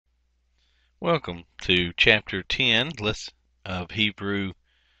Welcome to Chapter 10 of Hebrew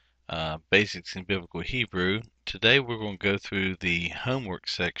Basics in Biblical Hebrew. Today we're going to go through the homework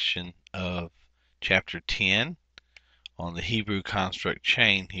section of Chapter 10 on the Hebrew construct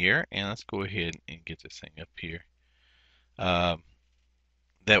chain here. And let's go ahead and get this thing up here. Uh,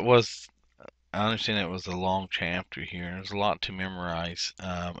 that was, I understand that was a long chapter here. There's a lot to memorize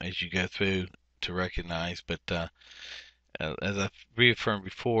as you go through to recognize, but as I've reaffirmed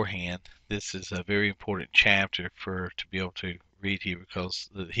beforehand, this is a very important chapter to be able to read Hebrew because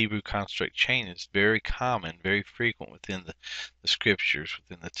the Hebrew construct chain is very common, very frequent within the scriptures,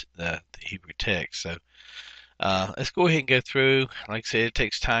 within the Hebrew text. So let's go ahead and go through. Like I said, it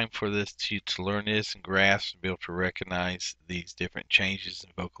takes time for this to learn this and grasp and be able to recognize these different changes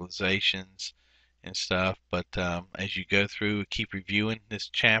and vocalizations and stuff. But as you go through, keep reviewing this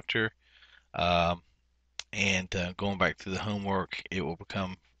chapter. Um, and going back to the homework, it will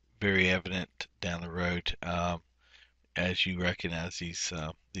become very evident down the road as you recognize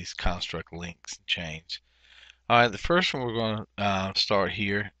these construct links and chains. All right, the first one we're going to start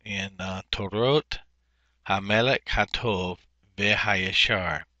here in Torot Hamelech Hatov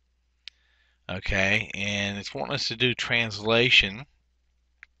Vehayashar. Okay, and it's wanting us to do translation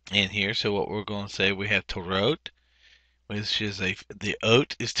in here. So what we're going to say, we have Torot, which is the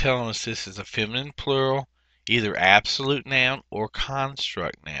ot is telling us this is a feminine plural, either absolute noun or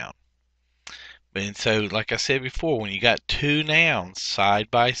construct noun. And so, like I said before, when you got two nouns side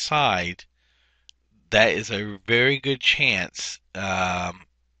by side, that is a very good chance,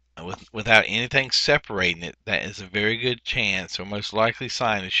 without anything separating it, that is a very good chance or most likely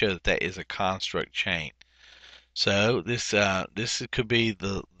sign to show that that is a construct chain. So this could be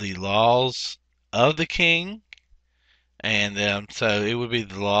the laws of the king. And so it would be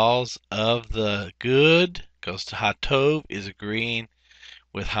the laws of the good, because Hatov is agreeing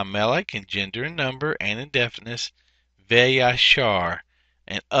with Hamelech in gender and number and in definiteness, Veyashar,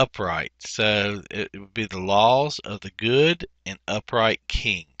 and upright. So it would be the laws of the good and upright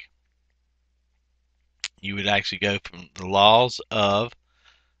king. You would actually go from the laws of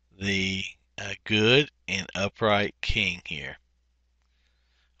the good and upright king here.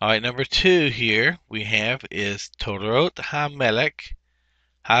 All right, number two here we have is Torot Hamelech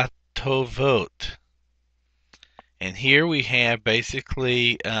Hatovot. And here we have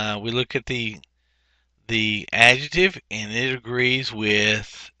basically, we look at the adjective and it agrees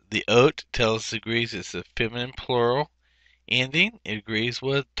with the ot, tells us it agrees it's a feminine plural ending. It agrees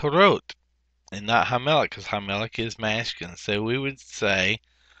with Torot and not Hamelech, because Hamelech is masculine. So we would say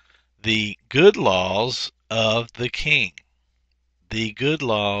the good laws of the king. The good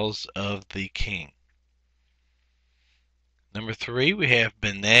laws of the king. Number three, we have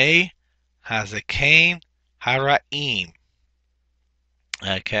B'nai Hazakain Hara'im.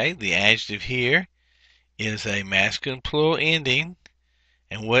 Okay, the adjective here is a masculine plural ending.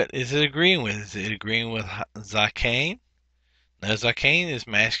 And what is it agreeing with? Is it agreeing with Zakain? No, Zakain is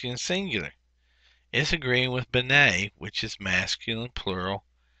masculine singular. It's agreeing with B'nai, which is masculine plural.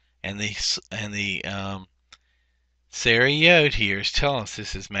 And the Sariot here is telling us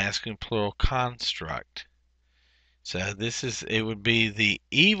this is masculine plural construct. So it would be the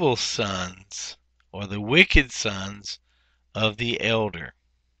evil sons or the wicked sons of the elder.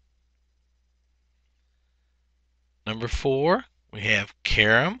 Number four, we have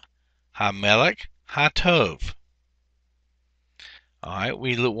Karam, Hamelech, Hatov. All right,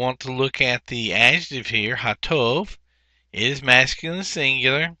 we want to look at the adjective here, Hatov. It is masculine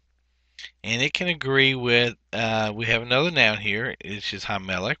singular, and it can agree with, we have another noun here, it's just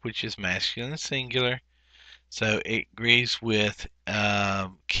Hamelech, which is masculine singular. So it agrees with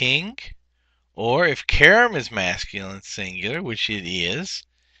king, or if Karam is masculine singular, which it is,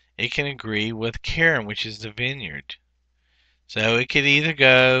 it can agree with Karam, which is the vineyard. So it could either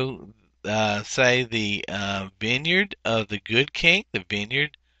go, say, the vineyard of the good king, the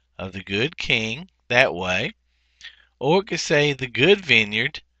vineyard of the good king, that way, or it could say the good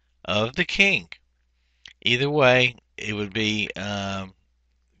vineyard of the king. Either way, it would be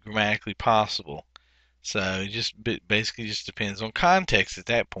grammatically possible. So it just basically just depends on context at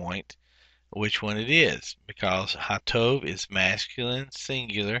that point, which one it is. Because Hatov is masculine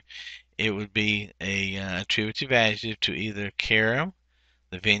singular, it would be a attributive adjective to either Karam,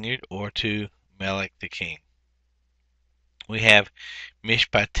 the vineyard, or to Melech, the king. We have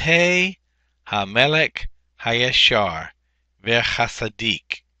Mishpatei HaMelech HaYashar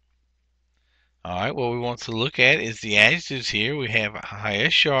VeChasadik. All right, what we want to look at is the adjectives here. We have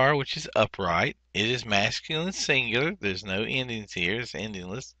Hayashar, which is upright. It is masculine singular. There's no endings here. It's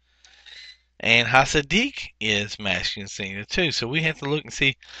endingless. And Hasadik is masculine singular too. So we have to look and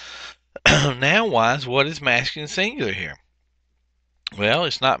see Noun-wise, what is masculine singular here? Well,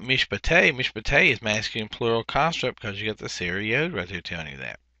 it's not mishpatei. Mishpatei is masculine plural construct because you got the seriod right there telling you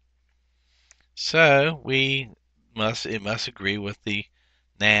that. So it must agree with the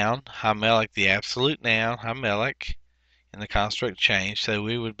noun hamelech, the absolute noun hamelech, and the construct change. So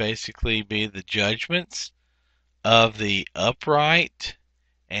we would basically be the judgments of the upright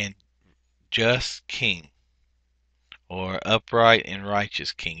and just king, or upright and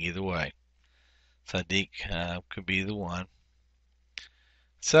righteous king, either way. Sadiq could be the one.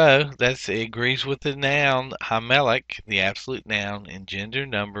 So it agrees with the noun hamelech, the absolute noun, in gender,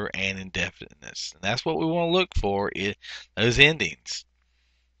 number, and indefiniteness. And that's what we want to look for, those endings.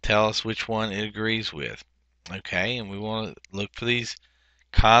 Tell us which one it agrees with. Okay, and we want to look for these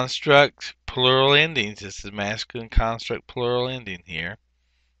construct plural endings. This is masculine construct plural ending here.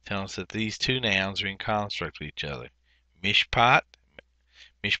 Tell us that these two nouns are in construct with each other. Mishpat,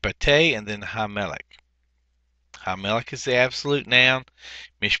 mishpatei, and then hamelech. Hamelech is the absolute noun.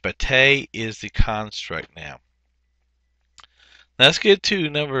 Mishpatei is the construct noun. Let's get to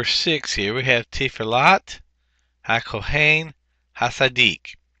number 6 here. We have Tifilat, HaKohen,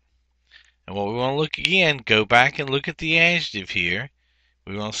 HaSadiq. And what we want to look again, go back and look at the adjective here.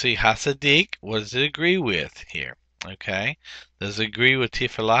 We want to see HaSadiq. What does it agree with here? Okay. Does it agree with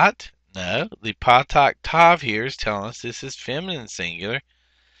Tifilat? No. The Patak Tav here is telling us this is feminine singular.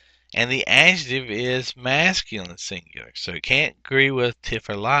 And the adjective is masculine singular. So it can't agree with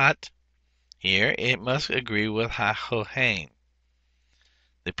Tifilat here. It must agree with HaKohen,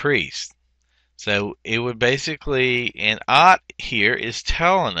 the priest. So it would basically, and At here is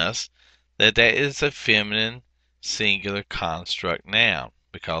telling us that that is a feminine singular construct noun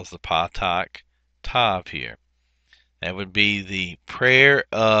because the Patak Tav here. That would be the prayer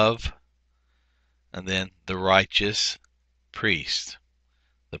of, and then the righteous priest.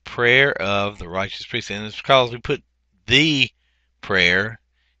 The prayer of the righteous priest. And it's because we put the prayer,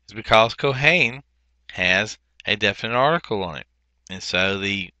 is because Kohen has a definite article on it. And so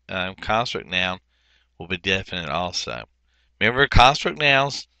the construct noun will be definite also. Remember, construct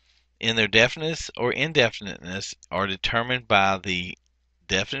nouns in their definiteness or indefiniteness are determined by the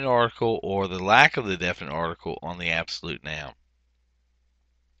definite article or the lack of the definite article on the absolute noun.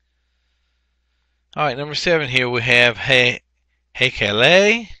 All right, number 7 here we have Hekele,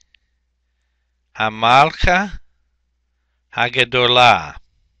 Hamalka, Hagadolah.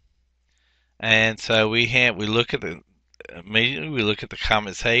 And so we look at the immediately we look at the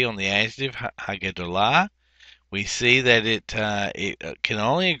comments hey on the adjective Hagadolah. We see that it can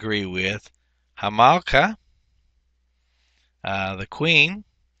only agree with Hamalka, the queen,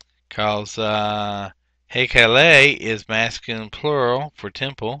 because Hekele is masculine plural for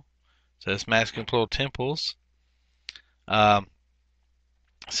temple, so it's masculine plural temples. So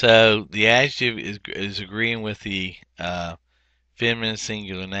the adjective is agreeing with the feminine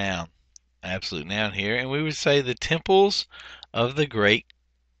singular noun, absolute noun here, and we would say the temples of the great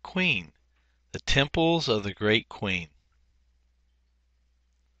queen. The temples of the great queen.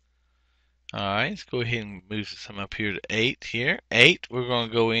 Alright, let's go ahead and move some up here to 8 here. 8 we're going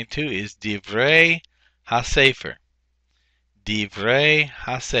to go into is Divrei HaSefer. Divrei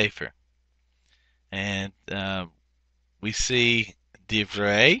HaSefer. And we see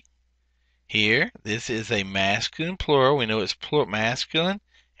Divrei here. This is a masculine plural. We know it's masculine,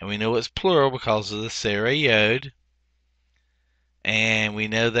 and we know it's plural because of the Sarah Yod. And we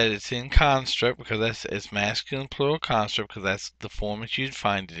know that it's in construct because it's masculine plural construct because that's the form that you'd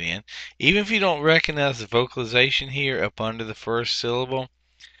find it in. Even if you don't recognize the vocalization here up under the first syllable,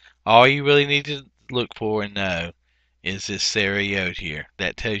 all you really need to look for and know is this seriod here.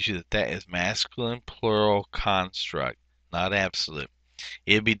 That tells you that is masculine plural construct, not absolute.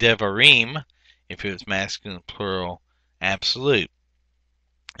 It'd be devarim if it was masculine plural absolute,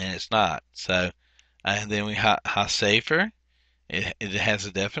 and it's not. So, and then we ha-sefer. It has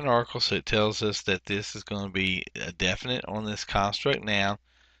a definite article, so it tells us that this is going to be a definite on this construct noun.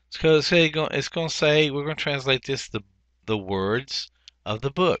 It's going to say, we're going to translate this the words of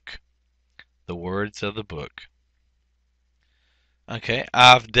the book. The words of the book. Okay,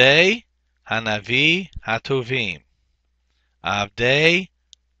 Avdei Hanavi Hatovim. Avdei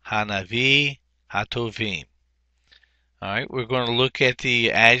Hanavi Hatovim. Alright, we're going to look at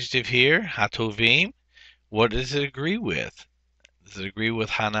the adjective here, Hatovim. What does it agree with? Does it agree with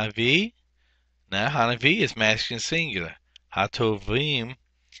Hanavi? No, Hanavi is masculine singular. Hatovim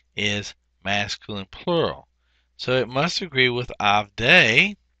is masculine plural. So it must agree with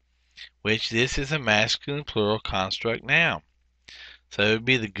Avdei, which this is a masculine plural construct noun. So it would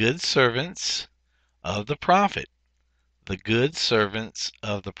be the good servants of the prophet. the good servants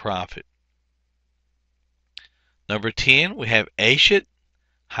of the prophet. Number 10, we have Eshet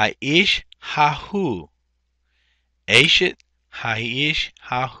Ha'ish Hahu. Eshet Ha'ish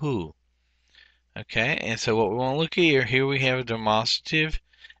Hahu. Okay, and so what we want to look at here we have a demonstrative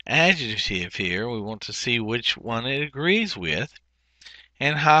adjective here. We want to see which one it agrees with.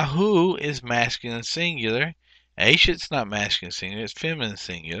 And Hahu is masculine singular. Eshet's not masculine singular, it's feminine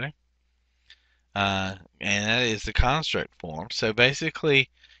singular. And that is the construct form. So basically,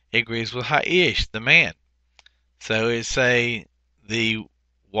 it agrees with Ha'ish, the man. So it's say the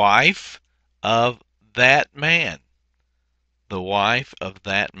wife of that man. The wife of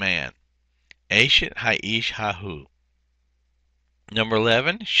that man. Eshet Ha'ish Hahu. Number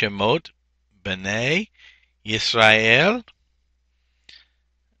 11, Shemot B'nai Yisrael.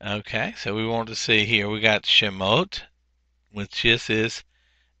 Okay, so we want to see here, we got Shemot, which just is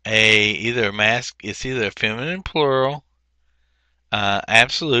either a feminine plural,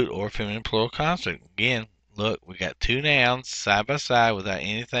 absolute, or feminine plural construct. Again, look, we got two nouns side by side without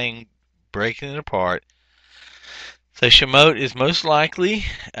anything breaking it apart. So Shemot is most likely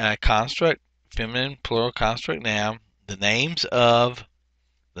a construct, feminine plural construct noun, the names of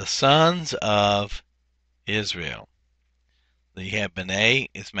the sons of Israel. You have B'nai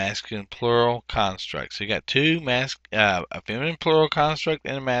is masculine plural construct. So you got a feminine plural construct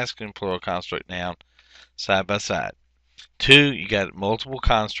and a masculine plural construct noun side by side. Two, you got multiple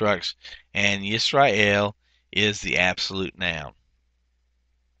constructs, and Yisrael is the absolute noun.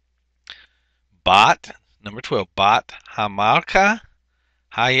 Bat, number 12, Bat Hamalka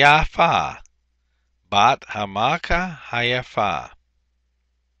Hayafa. Bat Hamalka Hayafa.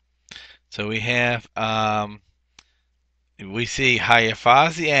 So we have, we see Hayafa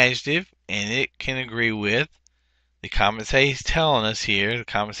is the adjective, and it can agree with the commentator is telling us here. The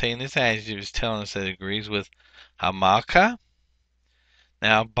commentator in this adjective is telling us that it agrees with Hamalka.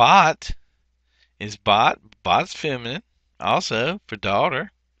 Now, Bat is Bat's feminine, also for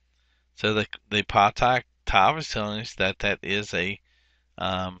daughter. So the Patak Tav is telling us that that is a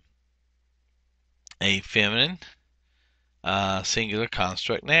feminine singular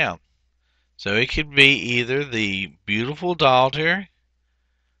construct noun. So it could be either the beautiful daughter,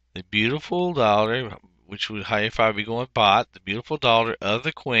 which would Hayafa be going with Bat, the beautiful daughter of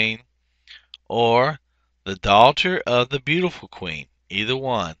the queen, or the daughter of the beautiful queen. Either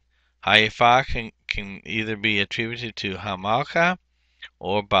one. Hayafa can either be attributed to Hamalka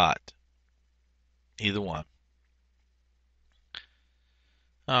or Bat. Either one.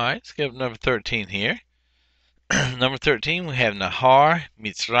 Alright, let's go up to number 13 here. Number 13, we have Nahar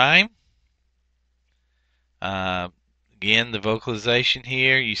Mitzrayim. Again, the vocalization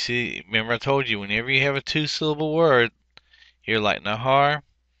here, you see, remember I told you, whenever you have a two-syllable word, here like Nahar,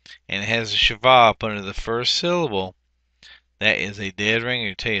 and it has a Shavah up under the first syllable, that is a dead ringer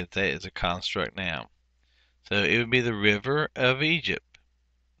to tell you that is a construct noun. So it would be the river of Egypt.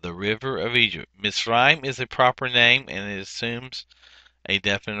 The river of Egypt. Mitzrayim is a proper name, and it assumes a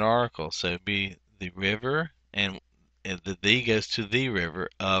definite article. So it would be the river, and the goes to the river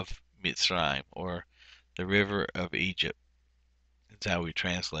of Mitzrayim, or the river of Egypt. That's how we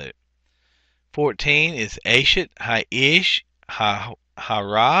translate it. 14 is Eshet Ha'ish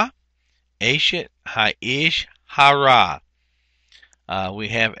Hara. Eshet Ha'ish Hara. We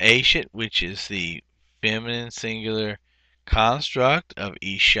have Eshet, which is the feminine singular construct of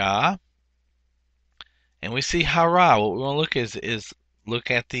Isha. And we see Hara. What we want to look is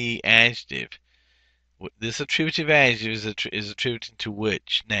look at the adjective. This attributive adjective is attributed to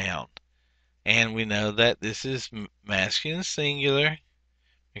which noun? And we know that this is masculine singular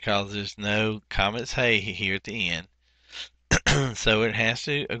because there's no comments hey here at the end. So it has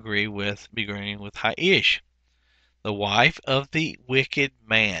to be agreeing with Ha'ish. The wife of the wicked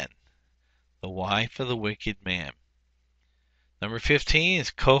man. The wife of the wicked man. Number 15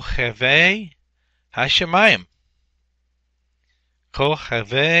 is Kochevei Hashemayim.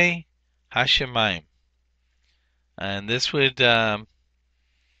 Kochevei Hashemayim. And this would, again,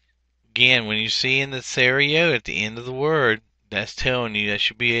 when you see in the serio at the end of the word, that's telling you, that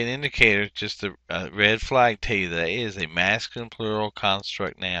should be an indicator, just a red flag tell you that is a masculine plural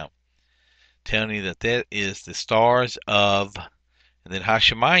construct noun. Telling you that is the stars of, and then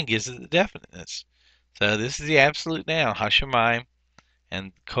Hashemayim gives it the definiteness. So this is the absolute noun, Hashemayim,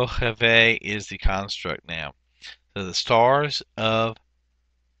 and Kochevei is the construct noun. So the stars of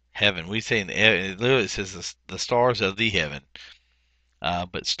heaven. We say, it literally says the stars of the heaven,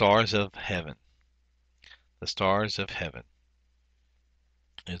 but stars of heaven. The stars of heaven.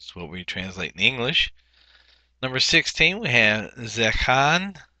 It's what we translate in English. Number 16, we have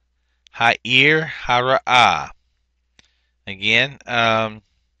Zechan Ha'ir Hara'ah. Again,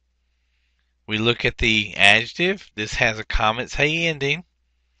 we look at the adjective. This has a comments hey ending.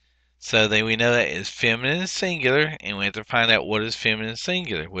 So then we know that it's feminine and singular, and we have to find out what is feminine and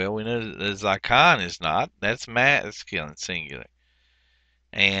singular. Well, we know that the zycon is not. That's masculine singular.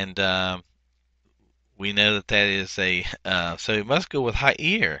 And we know that that is a, so it must go with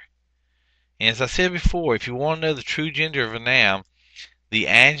higher. And as I said before, if you want to know the true gender of a noun, the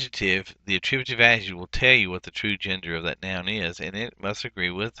adjective, the attributive adjective, will tell you what the true gender of that noun is, and it must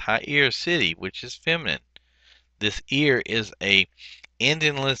agree with higher city, which is feminine. This ear is a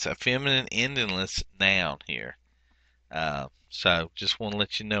endingless, a feminine endingless noun here. So just want to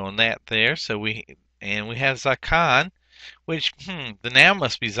let you know on that there. So we have zycon, which the noun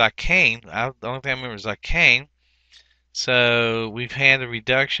must be zycane. The only thing I remember is zycane. So we've had a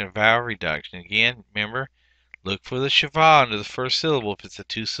reduction, a vowel reduction. Again, remember, look for the shava under the first syllable. If it's a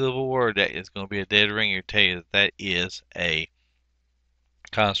two-syllable word, that is going to be a dead ringer to tell you that that is a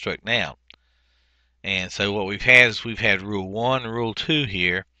construct noun. And so what we've had is we've had rule 1 and rule 2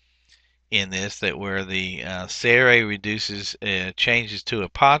 here in this, that where the sere reduces, changes to a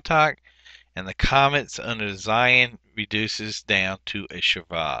patak, and the comments under Zion reduces down to a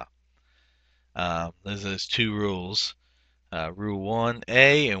shava. Those are those two rules, rule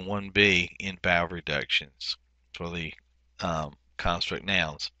 1a and 1b in vowel reductions for the construct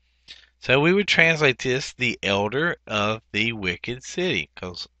nouns. So we would translate this the elder of the wicked city,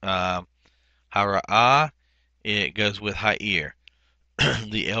 because hara'ah, it goes with ha'ir,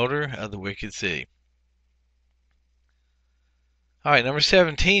 the elder of the wicked city. All right, number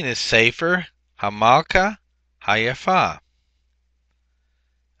 17 is Sefer Hamalka Hayafa.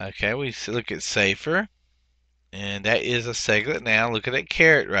 Okay, we look at Sefer, and that is a seglet noun. Look at that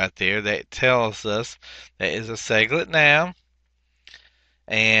caret right there. That tells us that is a seglet noun.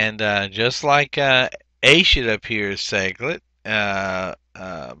 And just like Ashid up here is seglet,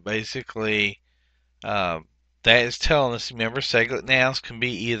 basically that is telling us, remember, seglet nouns can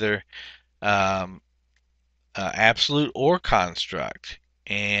be either um, absolute or construct.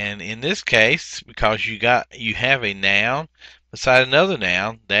 And in this case, because you have a noun beside another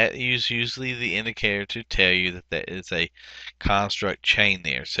noun, that is usually the indicator to tell you that that is a construct chain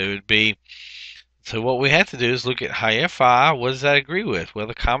there. So it would be, so what we have to do is look at Hayafi. What does that agree with? Well,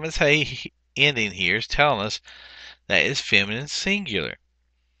 the comments hey ending here is telling us that is feminine singular.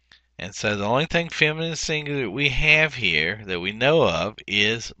 And so the only thing feminine singular we have here that we know of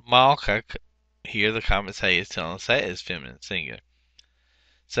is Malka. Here the comments hey is telling us that is feminine singular.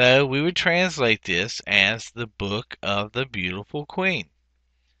 So we would translate this as the Book of the Beautiful Queen.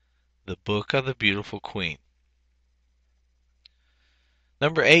 The Book of the Beautiful Queen.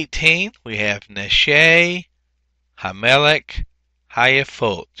 Number 18, we have Neshe Hamelech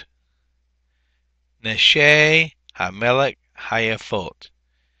Hayafot. Neshe Hamelech Hayafot.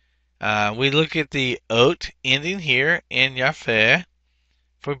 We look at the ot ending here in Yafeh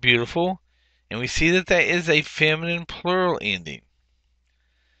for beautiful, and we see that that is a feminine plural ending.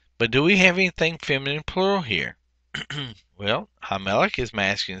 But do we have anything feminine plural here? Well, Hamelech is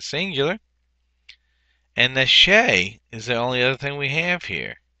masculine singular, and Neshe is the only other thing we have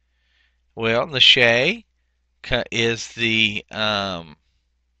here. Well, Neshe is the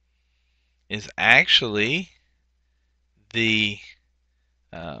is actually the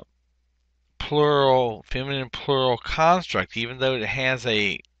plural, feminine plural construct, even though it has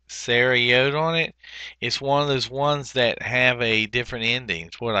a seriot on it. It's one of those ones that have a different ending.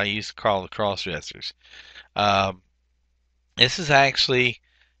 It's what I used to call the cross-dressers. This is actually,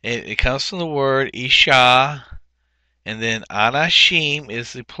 it comes from the word Isha, and then Anashim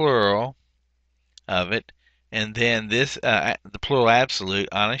is the plural of it, and then this, the plural absolute,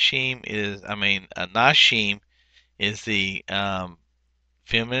 Anashim is, Nashim is the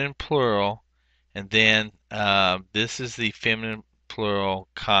feminine plural, and then this is the feminine plural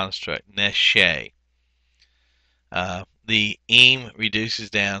construct, Neshe. The im reduces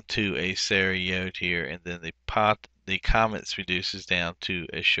down to a seriot here, and then the comments reduces down to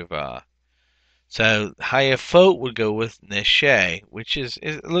a shava. So Hayafot would go with Neshe, which is,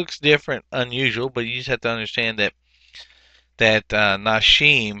 it looks different, unusual, but you just have to understand that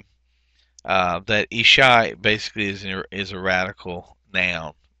Nashim, that Isha basically is a radical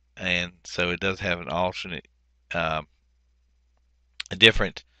noun, and so it does have an alternate, a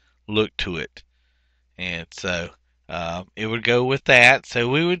different look to it, and so it would go with that. So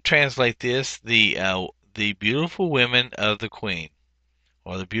we would translate this the beautiful women of the queen,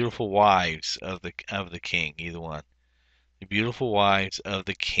 or the beautiful wives of the king, either one. The beautiful wives of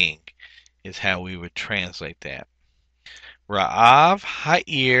the king is how we would translate that. Ra'av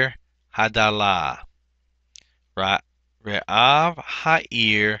ha'ir hadalah. Re'av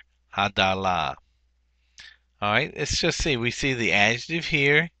ha'ir hadalah. All right, let's just see. We see the adjective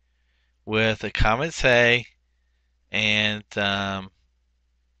here with a comet say, and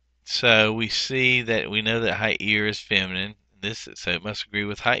so we see that we know that ha'ir is feminine. So it must agree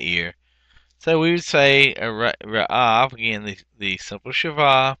with ha'ir. So we would say Ra'av, again, the simple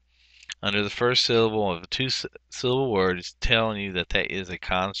Shava under the first syllable of a two-syllable word is telling you that that is a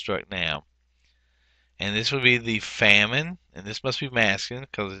construct noun. And this would be the famine, and this must be masculine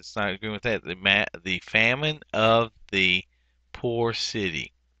because it's not agreeing with that. The famine of the poor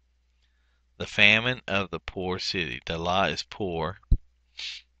city. The famine of the poor city. Dalah is poor.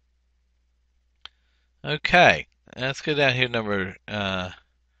 Okay, let's go down here, number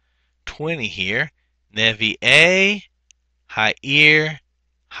 20 here. Nevi'eh ha'ir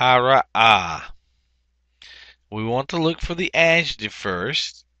hara'ah. We want to look for the adjective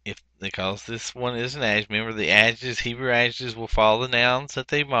first, because this one is an adjective. Remember, the adjectives, Hebrew adjectives, will follow the nouns that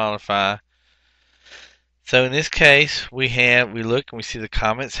they modify. So in this case, we look and we see the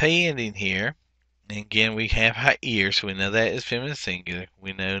comments hey ending here. And again, we have ha'ir, so we know that is feminine singular.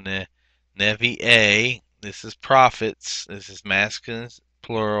 We know nevi'eh, this is prophets, this is masculine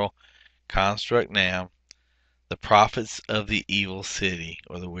plural, construct noun. The prophets of the evil city,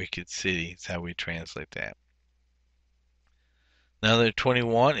 or the wicked city, is how we translate that. Another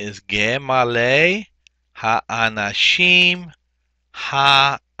 21 is Gemalei ha'anashim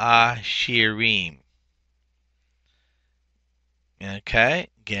ha'ashirim. Okay,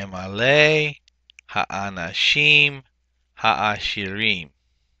 Gemalei ha'anashim ha'ashirim.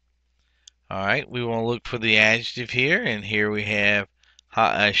 All right, we want to look for the adjective here, and here we have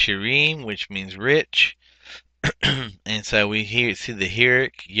ha'ashirim, which means rich. And so we see the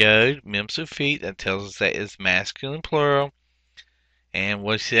Hirik Yod, Mem Sufit, that tells us that it's masculine plural. And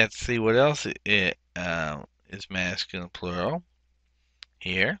we'll have to see what else is masculine plural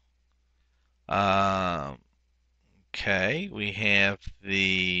here. Okay, we have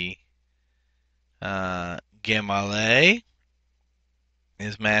the Gemale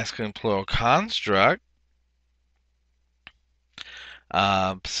is masculine plural construct.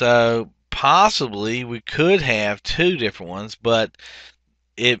 So possibly we could have two different ones, but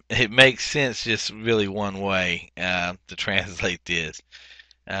it makes sense just really one way to translate this.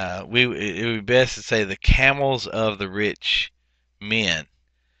 It would be best to say the camels of the rich men.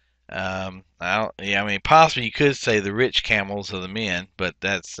 I mean, possibly you could say the rich camels of the men, but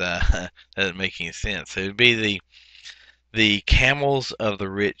that's doesn't make any sense. So it would be the camels of the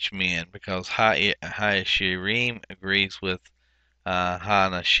rich men, because Ha'ashirim agrees with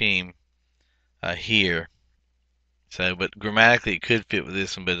Ha'anashim here. So, but grammatically it could fit with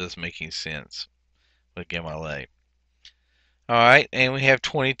this one, but it doesn't make any sense with Gemalei. All right, and we have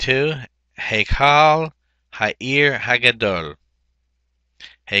 22. Hekal Ha'ir Hagadol.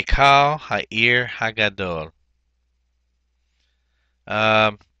 Hekal Ha'ir Hagadol.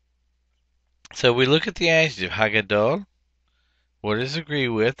 So we look at the adjective Hagadol. What does it agree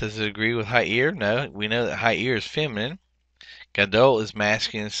with? Does it agree with Ha'ir? No, we know that Ha'ir is feminine. Gadol is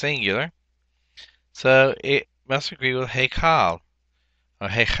masculine singular. So it must agree with Hekal, or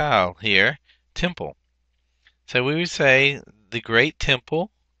Hekal here, temple. So we would say the great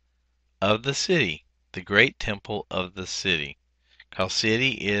temple of the city. The great temple of the city. Because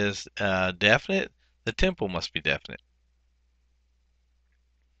city is definite, the temple must be definite.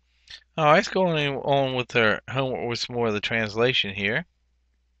 All right, let's go on with our homework with some more of the translation here.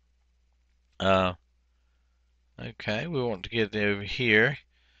 Okay, we want to get over here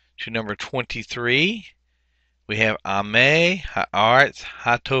to number 23. We have Ameh Ha'artz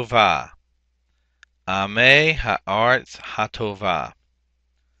Hatovah. Ameh Ha'artz Hatovah.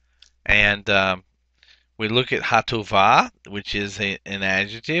 And we look at Hatovah, which is an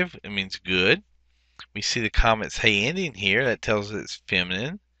adjective. It means good. We see the comments hey ending here. That tells us it's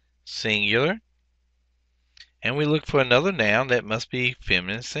feminine, singular. And we look for another noun that must be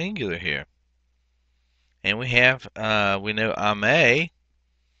feminine, singular here. And we have, we know Ameh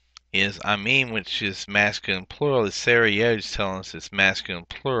is Amim, which is masculine plural. The Sarah Yod is telling us it's masculine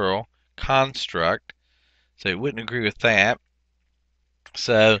plural construct. So it wouldn't agree with that.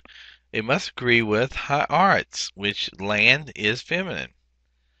 So it must agree with Ha'artz, which land is feminine.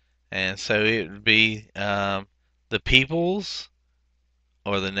 And so it would be the peoples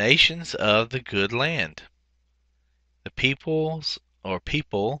or the nations of the good land. The peoples or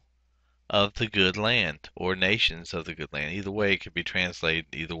people of the good land, or nations of the good land. Either way, it could be translated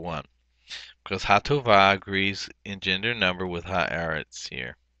either one. Because Hatovah agrees in gender number with Ha'aretz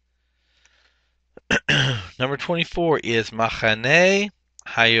here. Number 24 is Machane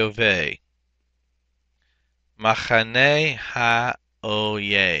Hayoveh. Machane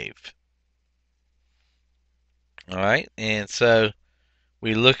ha-oyev. All right, and so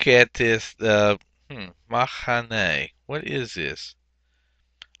we look at this. Machane. What is this?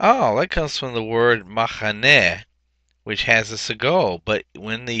 Oh, that comes from the word machane, which has a segol. But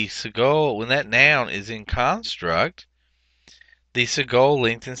when that noun is in construct, the segol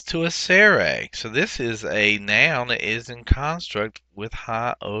lengthens to a sere. So this is a noun that is in construct with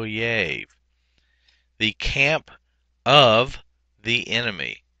ha-oyev, the camp of the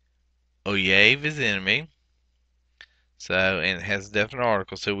enemy. Oyev is enemy. So, and it has a definite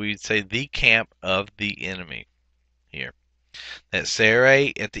article. So we would say the camp of the enemy here. That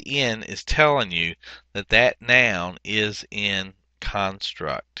sere at the end is telling you that that noun is in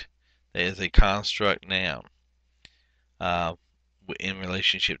construct. That is a construct noun uh, in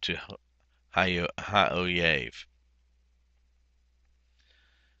relationship to ha-oyev.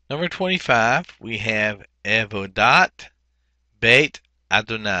 Number 25, we have Avodat Beit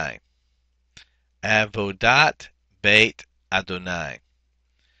Adonai. Avodat Beit Adonai.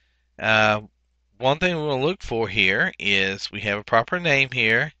 One thing we will look for here is we have a proper name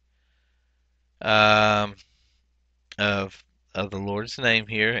here of the Lord's name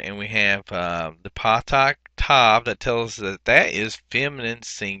here, and we have the patak tav that tells us that that is feminine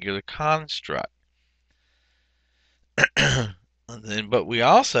singular construct. But we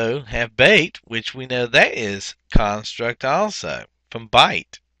also have bait, which we know that is construct from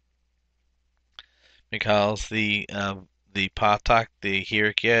bite, because the patak, the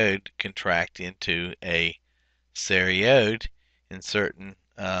hierarch yod, contract into a seriod in certain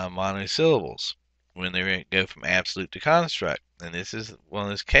monosyllables when they go from absolute to construct. And this is one of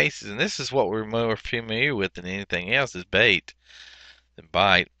those cases, and this is what we're more familiar with than anything else, is bait than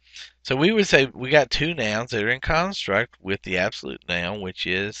bite. So we would say we got two nouns that are in construct with the absolute noun, which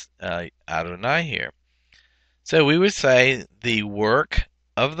is Adonai here. So we would say the work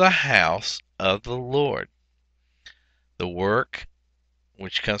of the house of the Lord. The work,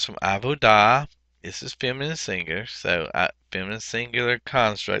 which comes from avodah, this is feminine singular, so feminine singular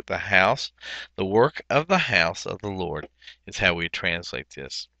construct, the house, the work of the house of the Lord is how we translate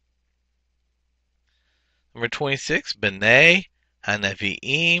this. Number 26, B'nai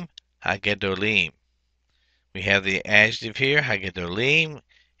Hanaviim Hagedolim. We have the adjective here, Hagedolim,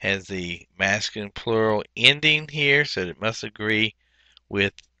 has the masculine plural ending here, so it must agree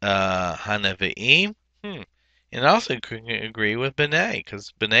with Hanaviim. And also can agree with B'nai,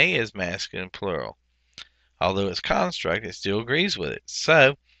 because B'nai is masculine plural. Although it's construct, it still agrees with it.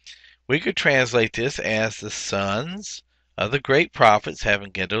 So we could translate this as the sons of the great prophets,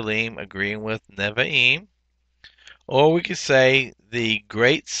 having Gedolim agreeing with Nevi'im. Or we could say the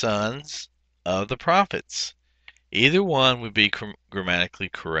great sons of the prophets. Either one would be grammatically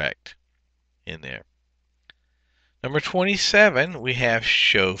correct in there. Number 27, we have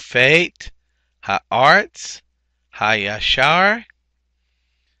Shofet Ha'arts Hayashar.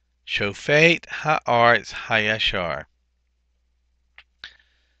 Shofet Ha'arts Hayashar.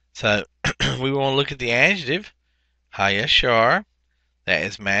 So we want to look at the adjective Hayashar. That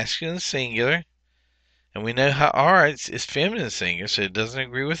is masculine singular. And we know Ha'arts is feminine singular, so it doesn't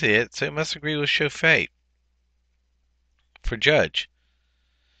agree with it. So it must agree with Shofet for judge.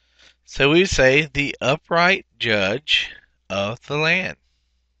 So we say the upright judge of the land.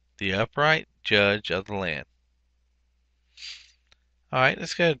 The upright judge of the land. All right,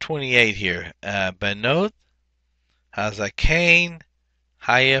 let's go to 28 here. Banot Hazakain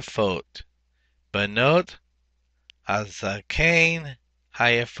Hayafot. Banot Hazakain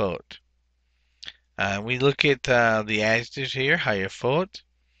Hayafot. We look at the adjectives here, Hayafot.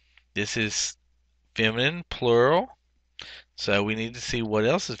 This is feminine plural. So we need to see what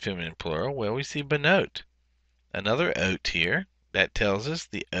else is feminine plural. Well, we see Banot. Another oat here. That tells us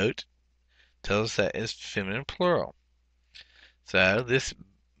the oat tells us that is feminine plural. So this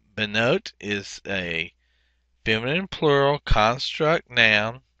Banot is a feminine plural construct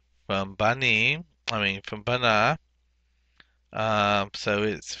noun from Banim, from Bana. So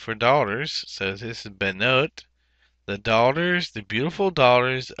it's for daughters. So this is Banot, the daughters, the beautiful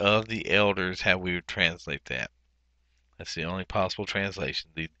daughters of the elders, how we would translate that. That's the only possible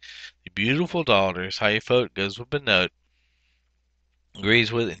translation. The beautiful daughters, Hayafot goes with Banot,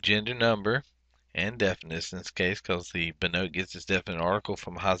 agrees with gender, number, and definiteness in this case, because the Banot gets its definite article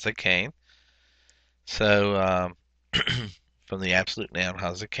from Hazakain. So, from the absolute noun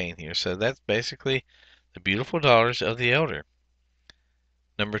Hazakain here. So that's basically the beautiful daughters of the elder.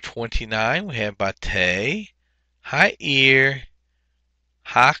 Number 29, we have Batei Ha'ir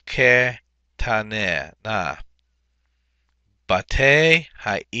Hake Taneh. Batei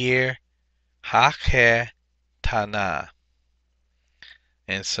Ha'ir Hake tana.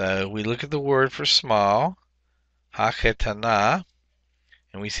 And so we look at the word for small, haketana,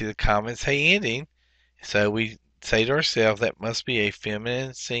 and we see the common say ending. So we say to ourselves that must be a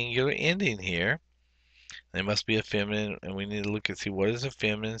feminine singular ending here. There must be a feminine, and we need to look and see what is a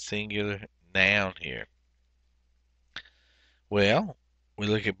feminine singular noun here. Well, we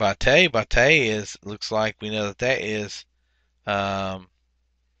look at bate. Bate is looks like we know that that is um,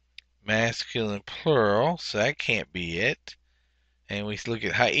 masculine plural, so that can't be it. And we look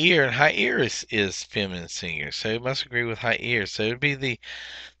at ha'ir, and ha'ir is feminine singular, so it must agree with ha'ir. So it would be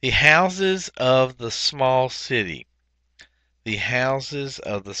the houses of the small city. The houses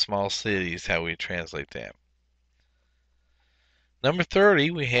of the small city is how we translate that. Number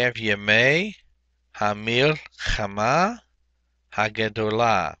 30, we have Yemei Hamil Chama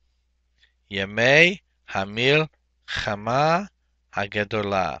Hagedolah. Yemei Hamil Chama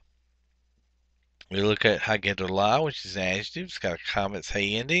Hagedolah. We look at Hagedolah, which is an adjective. It's got a common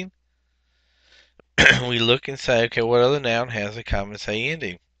say ending. We look and say, okay, what other noun has a common say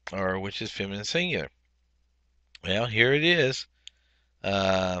ending, or which is feminine singular? Well, here it is.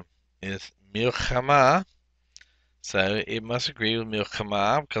 It's milchama, so it must agree with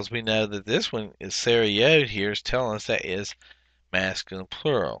milchama because we know that this one is Sarayod here is telling us that is masculine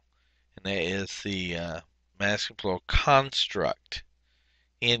plural, and that is the masculine plural construct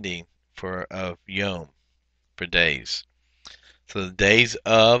ending of yom for days. So the days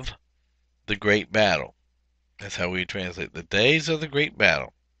of the great battle. That's how we translate the days of the great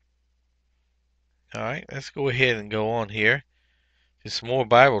battle. All right, let's go ahead and go on here to some more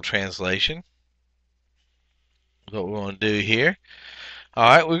Bible translation. What we're going to do here. All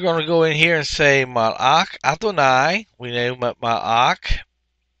right, we're going to go in here and say Malach Adonai. We know Malach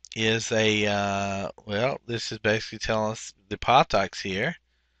is well, this is basically telling us the Pataks here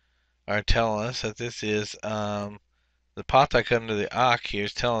are telling us that this is the Patak under the Ak here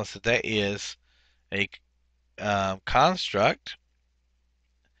is telling us that that is a construct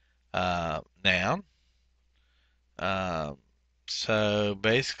noun. So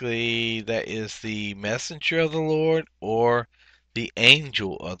basically, that is the messenger of the Lord or the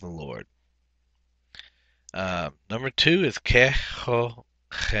angel of the Lord. Number 2 is Kechove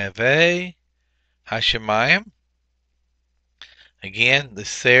Hashemayim. Again, the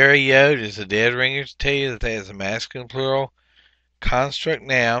Sarayot is a dead ringer to tell you that that is a masculine plural construct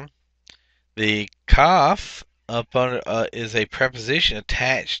noun. The Kaf up under is a preposition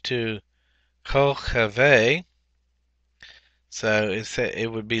attached to Kochave. So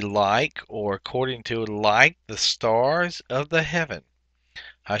it would be like, or according to, like the stars of the heaven.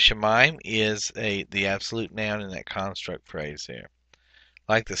 Hashemayim is the absolute noun in that construct phrase there.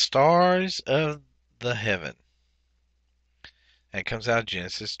 Like the stars of the heaven. That comes out of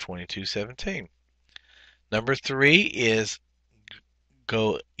Genesis 22:17. Number 3 is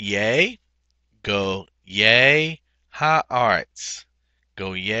go yea ha'arts.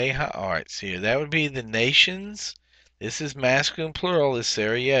 Go yea ha'arts here. That would be the nations. This is masculine plural. This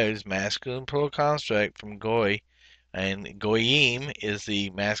Sarayot is masculine plural construct from goy, and goyim is the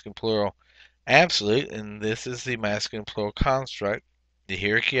masculine plural absolute, and this is the masculine plural construct. The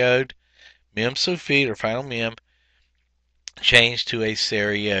Hirikyod, mem sofit, or final mem, changed to a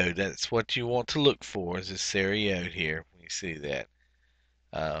Sarayot. That's what you want to look for, is a Sarayot here. You see that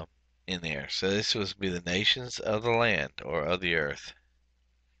in there. So this would be the nations of the land, or of the earth.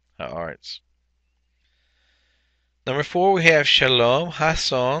 Arts. Number 4, we have Shalom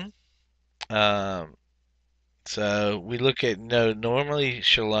Hason. So we look at, normally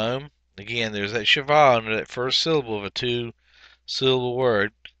Shalom, again, there's that Shavah under that first syllable of a 2-syllable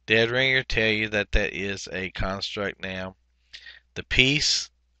word. Dead ringer tell you that that is a construct noun. The peace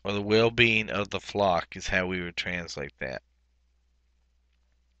or the well-being of the flock is how we would translate that.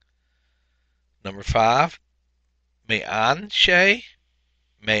 Number 5, Me'anshe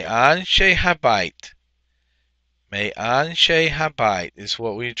Habait. Me'anshe Habait is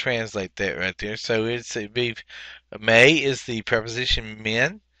what we translate that right there. So it'd be, May is the preposition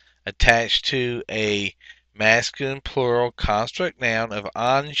men attached to a masculine plural construct noun of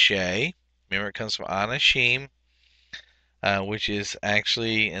anshe. Remember, it comes from anashim, which is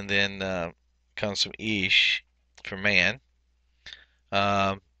actually, and then comes from ish for man.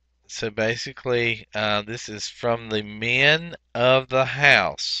 So basically, this is from the men of the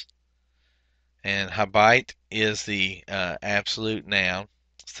house. And habait is the absolute noun.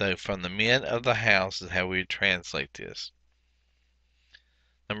 So from the men of the house is how we would translate this.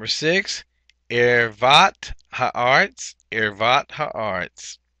 Number 6, ervat ha'arts. Ervat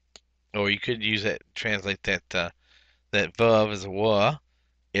ha'arts. Or you could use that, translate that vav as a wa.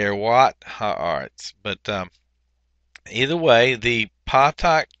 Erwat ha'arts. But Either way, the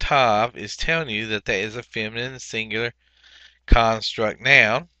patak tav is telling you that that is a feminine singular construct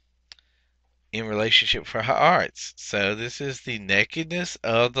noun in relationship for haaretz. So this is the nakedness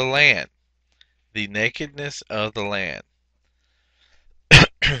of the land. The nakedness of the land.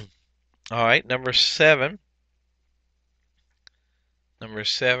 All right, number 7. Number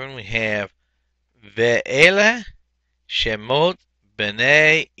 7, we have Ve'ele Shemot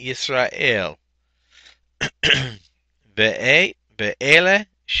Bnei Yisrael. Ve'ele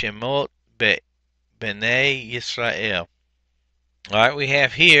Shemot Bnei Yisrael. All right, we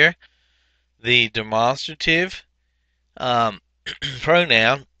have here the demonstrative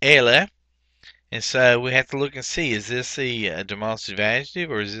pronoun ele, and so we have to look and see, is this a demonstrative adjective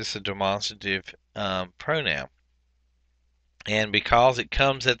or is this a demonstrative pronoun? And because it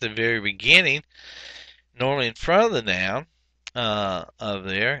comes at the very beginning, normally in front of the noun of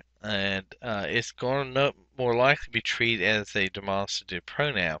there, and it's going to more likely be treated as a demonstrative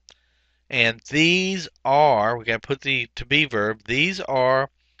pronoun. And these are, we got to put the to be verb, these are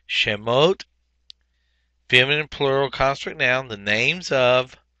shemot, feminine plural construct noun, the names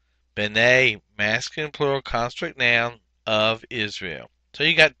of B'nai, masculine plural construct noun of Israel. So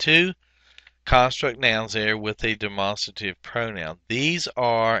you got two construct nouns there with a demonstrative pronoun. These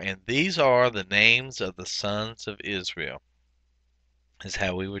are, and these are the names of the sons of Israel, is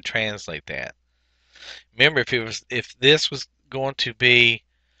how we would translate that. Remember, if this was going to be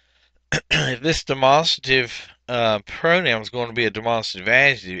if this demonstrative pronoun was going to be a demonstrative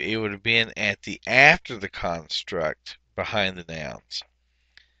adjective, it would have been at the after the construct behind the nouns.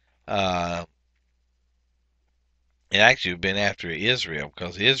 It actually would have been after Israel,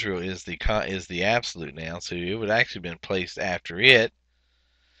 because Israel is the absolute noun, so it would actually have been placed after it,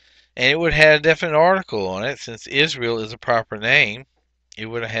 and it would have had a definite article on it. Since Israel is a proper name, it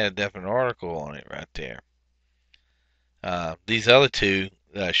would have had a definite article on it right there. These other two,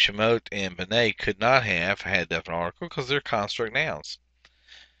 Shemot and B'nai, could not have had a definite article because they're construct nouns.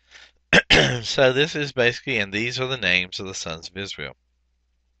 So this is basically, and these are the names of the sons of Israel.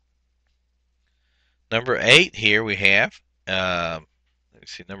 Number 8 here we have, let's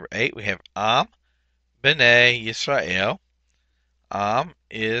see, number 8 we have Am B'nai Yisrael. Am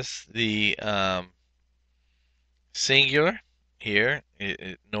is the singular here.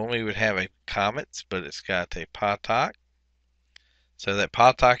 It normally would have a comets, but it's got a patak. So that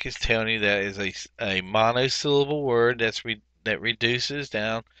patak is telling you that is a monosyllable word that reduces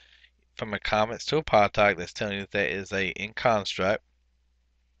down from a comets to a patak. That's telling you that that is a in construct.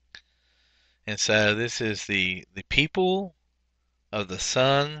 And so this is the people of the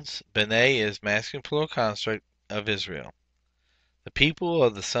sons. B'nai is masculine plural construct of Israel. The people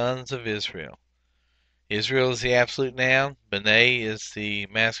of the sons of Israel. Israel is the absolute noun. B'nai is the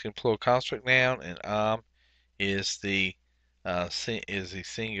masculine plural construct noun, and Am is the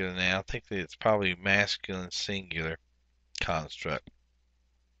singular noun. I think that it's probably masculine singular construct.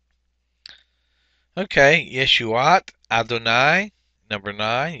 Okay, Yeshuat Adonai, number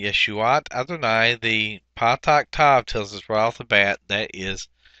 9. Yeshuat Adonai, the Patak Tav tells us right off the bat that is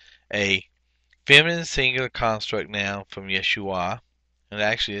a feminine singular construct noun from Yeshua, and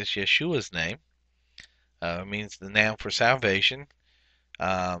actually it's Yeshua's name. It means the noun for salvation.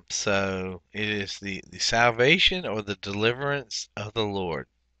 So it is the salvation or the deliverance of the Lord.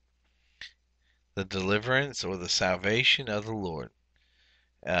 The deliverance or the salvation of the Lord.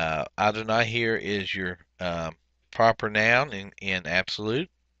 Adonai here is your proper noun in absolute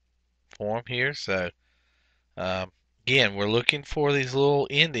form here. So again, we're looking for these little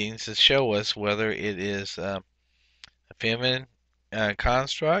endings to show us whether it is a feminine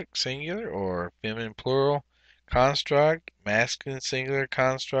construct, singular, or feminine plural construct, masculine singular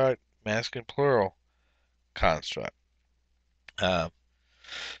construct, masculine plural construct.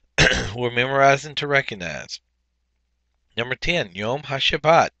 We're memorizing to recognize. Number 10, Yom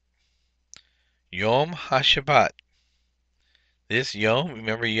HaShabbat. Yom HaShabbat. This Yom,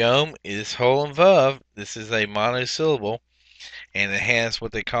 remember Yom is whole and vav. This is a monosyllable, and it has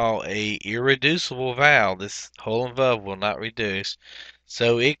what they call a irreducible vowel. This whole and vav will not reduce.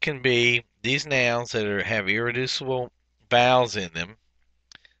 So it can be these nouns that have irreducible vowels in them,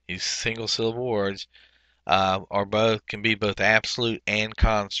 these single syllable words, can be both absolute and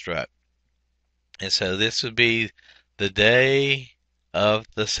construct. And so this would be the day of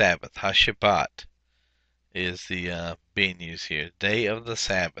the Sabbath. HaShabbat is the being used here. Day of the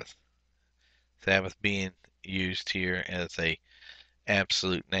Sabbath. Sabbath being used here as a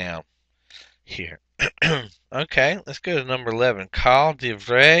absolute noun here. Okay, let's go to number 11. Kal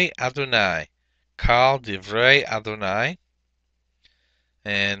divrei Adonai. Kal divrei Adonai.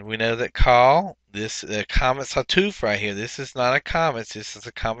 And we know that kal, this Kamet Satuf right here, this is not a Kamet, this is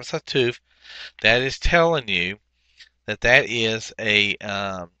a Kamet Satuf. That is telling you that that is a,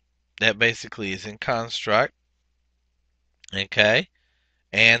 that basically is in construct. Okay?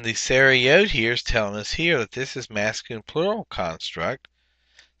 And the Sariot here is telling us here that this is masculine plural construct.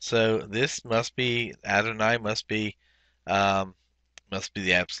 So this must be, Adonai um, must be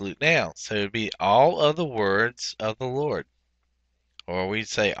the absolute noun. So it would be all of the words of the Lord. Or we'd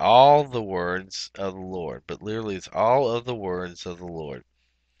say all the words of the Lord. But literally it's all of the words of the Lord.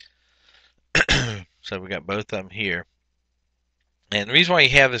 So we got both of them here. And the reason why you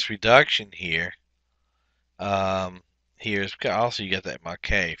have this reduction here, here is because also you got that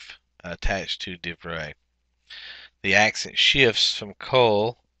makef attached to divrei. The accent shifts from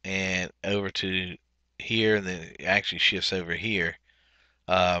kol and over to here, and then it actually shifts over here.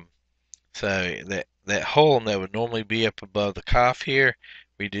 So that holm that would normally be up above the kaf here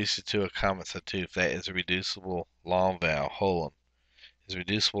reduces to a Kamet Satuf. That is a reducible long vowel. Holm is a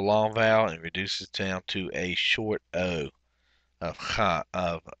reducible long vowel and reduces down to a short o of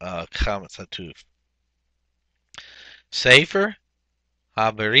Kamet Satuf. Sefer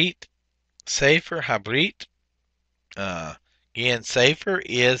Habrit. Sefer Habrit. Again, Sefer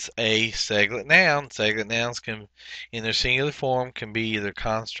is a seglet noun. Seglet nouns can, in their singular form, can be either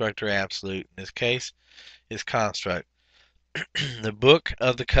construct or absolute. In this case, it's construct. The Book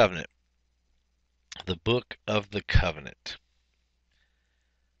of the Covenant. The Book of the Covenant.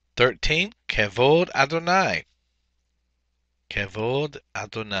 13. Kavod Adonai. Kavod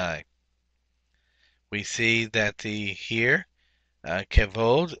Adonai. We see that the here,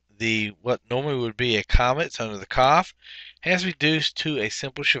 Kavod, the what normally would be a comet under the kaf, has reduced to a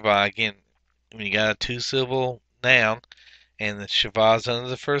simple shavah. Again, when you got a two-syllable noun and the shavah is under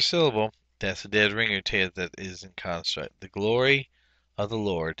the first syllable, that's a dead ringer to that is in construct. The glory of the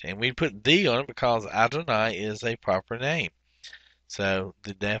Lord. And we put the on it because Adonai is a proper name. So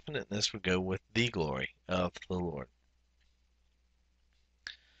the definiteness would go with the glory of the Lord.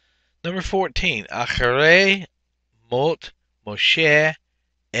 Number 14. Acharei mot Moshe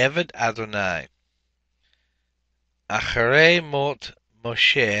Eved Adonai. Acharei mot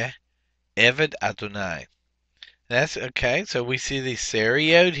Moshe Eved Adonai. That's okay. So we see the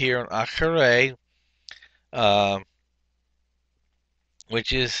Sariot here on Acharei,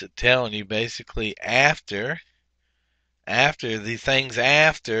 which is telling you basically after the things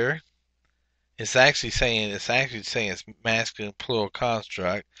after. It's actually saying it's masculine plural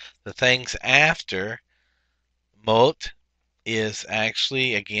construct. The things after mot is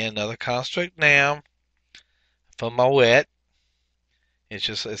actually again another construct noun from mawet.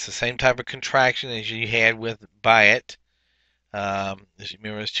 It's the same type of contraction as you had with bayet. As you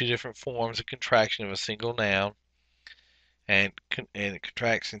remember, there's two different forms of contraction of a single noun, and it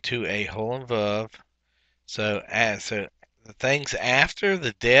contracts into a whole and vav. So the things after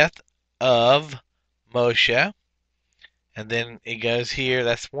the death of Moshe, and then it goes here.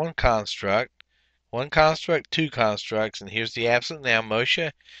 That's one construct, two constructs, and here's the absolute noun.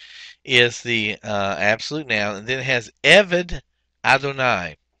 Moshe is the absolute noun, and then it has Eved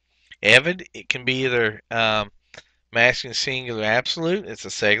Adonai. Eved, it can be either masculine singular absolute. It's a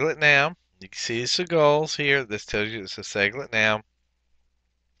seglet noun. You can see the segals here. This tells you it's a seglet noun.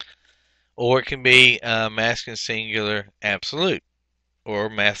 Or it can be masculine singular absolute or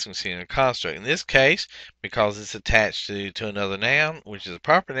masculine singular construct. In this case, because it's attached to another noun, which is a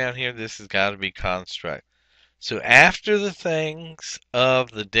proper noun here, this has got to be construct. So after the things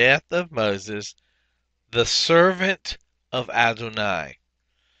of the death of Moses, the servant of Adonai.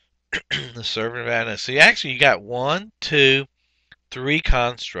 The servant of Adonai. So you got 1, 2, 3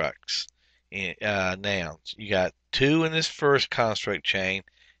 constructs in nouns. You got 2 in this first construct chain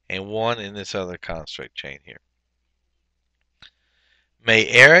and 1 in this other construct chain here. Me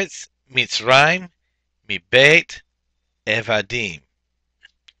Eretz Mitzrayim Mi Beit Evadim.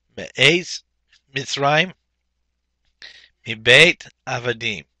 Me Eretz Mitzrayim Mi Beit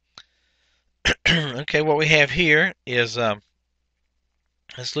Avadim. Okay, what we have here is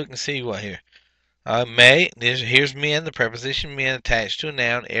let's look and see what here. Here's men, the preposition men attached to a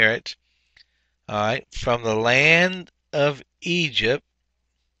noun, Eretz. Alright, from the land of Egypt,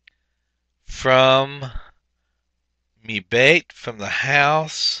 from Mibet, from the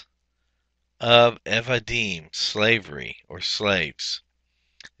house of Evadim, slavery or slaves.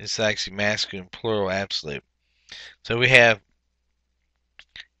 It's actually masculine, plural, absolute. So we have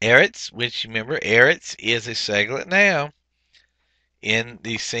Eretz, which remember, Eretz is a seglet noun in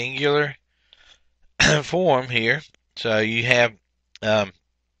the singular form here. So you have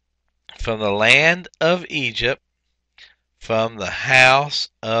from the land of Egypt, from the house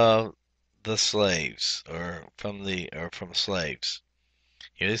of the slaves, or from slaves.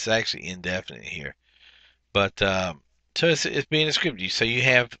 Here, this is actually indefinite here, but so it's being descriptive. So you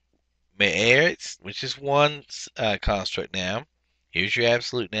have me'eretz, which is one construct noun. Here's your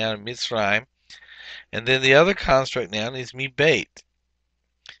absolute noun in Mitzrayim, and then the other construct noun is mi beit,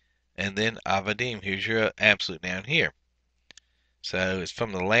 and then avadim. Here's your absolute noun here. So it's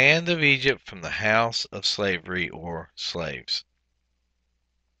from the land of Egypt, from the house of slavery or slaves.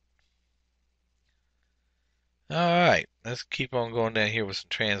 All right, let's keep on going down here with some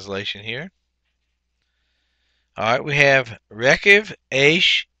translation here. All right, we have Rekiv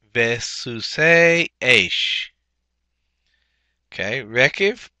Eish Vesuse Eish. Okay,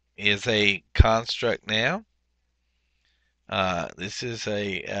 Rekiv is a construct noun. This is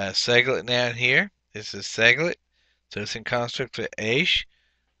a seglet noun here. This is seglet, so it's in construct of Eish.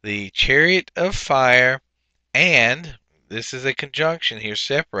 The chariot of fire, and this is a conjunction here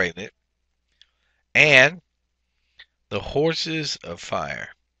separating it, and the horses of fire.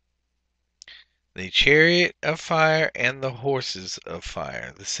 The chariot of fire and the horses of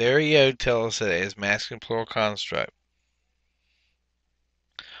fire. The Sariot tells us that it is masculine plural construct.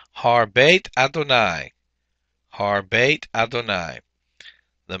 Har Beit Adonai. Har Beit Adonai.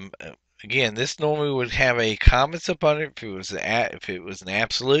 Again, this normally would have a comments up under it if it was an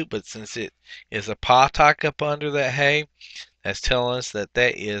absolute, but since it is a patak up under that hay, that's telling us that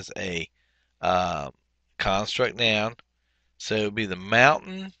that is a construct noun. So it would be the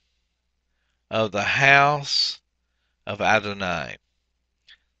mountain of the house of Adonai.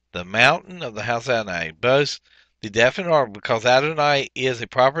 The mountain of the house of Adonai. Both the definite article, because Adonai is a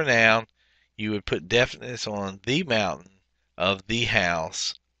proper noun, you would put definiteness on the mountain of the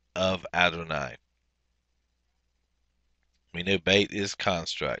house of Adonai. We know Beit is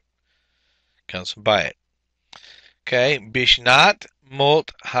construct. Comes from Bayit. Okay, Bishnat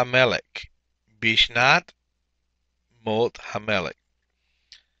Molt Hamelech. Bishnat Molt Hamelech.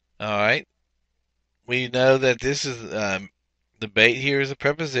 All right. We know that this is the Beit here is a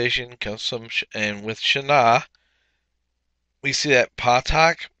preposition, comes from, and with Shana, we see that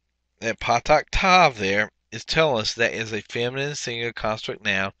patak tav there is telling us that is a feminine singular construct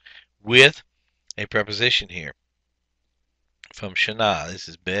noun with a preposition here from Shana. This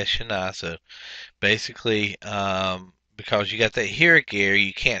is Beth Shana. So basically, because you got that hierarchy here,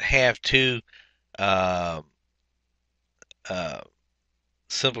 you can't have two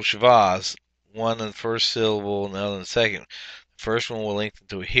simple shavas, one in the first syllable and the other in the second. The first one will lengthen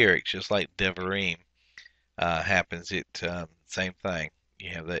to a hierarchy, just like Devarim happens. Same thing.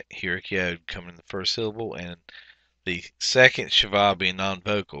 You have that hierarchy coming in the first syllable, and the second shava being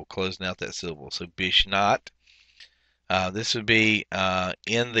non-vocal, closing out that syllable. So Bishnat. This would be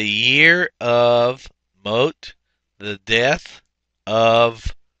in the year of Mot, the death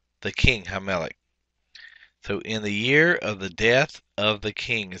of the king Hamelech. So in the year of the death of the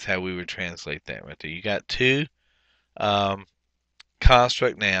king is how we would translate that right there. You got two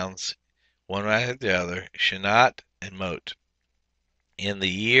construct nouns, one right after the other, Shanat and Mot. In the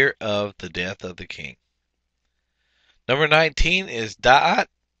year of the death of the king. Number 19 is Da'at.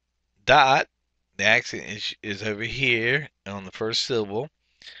 Da'at, the accent is over here on the first syllable.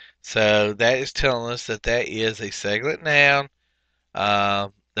 So that is telling us that that is a seglet noun.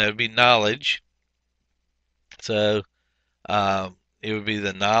 That would be knowledge. So it would be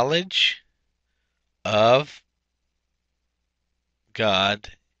the knowledge of God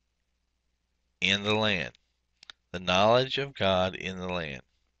in the land. The knowledge of God in the land.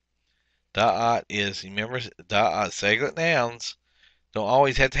 Da'at is, remember, da'at, seglet nouns don't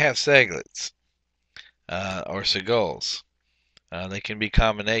always have to have seglets or segols. They can be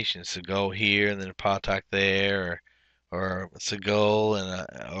combinations, segol here and then a patak there, or segol and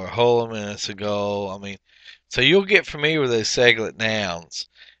or holem and a segol. I mean, so you'll get familiar with those seglet nouns.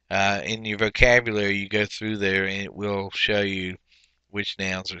 In your vocabulary, you go through there and it will show you which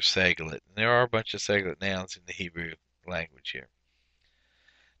nouns are seglet. And there are a bunch of seglet nouns in the Hebrew language here.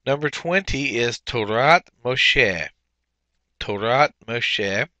 Number 20 is Torat Moshe. Torat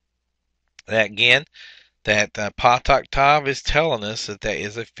Moshe. That again, that patak tav is telling us that that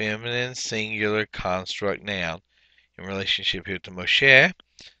is a feminine singular construct noun in relationship here to Moshe.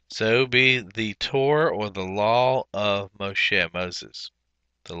 So be the Torah or the law of Moshe, Moses.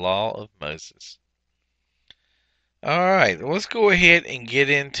 The law of Moses. All right, let's go ahead and get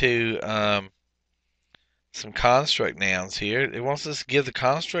into some construct nouns here. It wants us to give the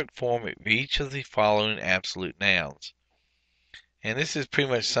construct form of each of the following absolute nouns. And this is pretty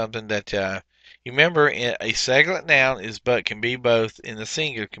much something that you remember, a seglet noun can be both in the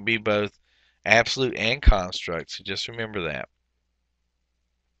singular, can be both absolute and construct. So just remember that.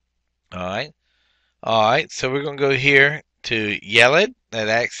 Alright. Alright, so we're going to go here to yelled. That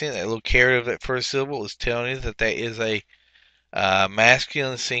accent, that little carrot of that first syllable is telling you that that is a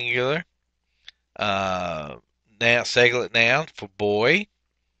masculine singular noun, singular noun for boy.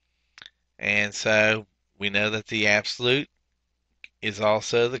 And so we know that the absolute is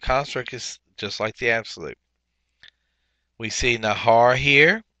also the construct is just like the absolute. We see Nahar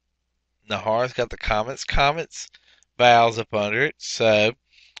here. Nahar's got the comments, vowels up under it. So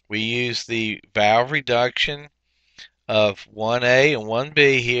we use the vowel reduction of 1A and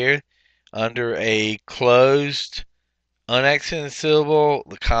 1B here under a closed unaccented syllable.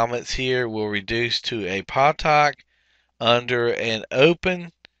 The comments here will reduce to a patak under an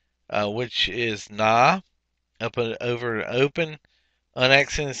open, which is na, up and over an open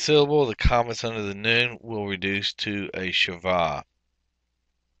unaccented syllable. The comments under the noon will reduce to a shava.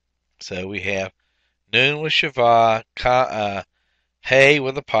 So we have noon with shava, hey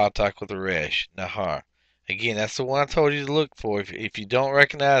with a patak with a resh, nahar. Again, that's the one I told you to look for. If you don't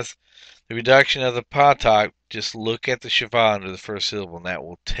recognize the reduction of the patak, just look at the shava under the first syllable, and that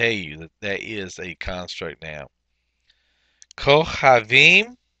will tell you that that is a construct noun.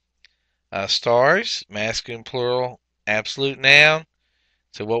 Kohavim, stars, masculine plural, absolute noun.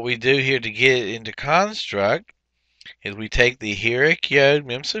 So what we do here to get it into construct is we take the Hirik Yod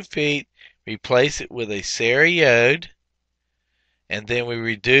Mem replace it with a Sarah Yod, and then we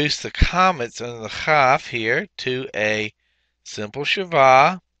reduce the comments under the Chaf here to a simple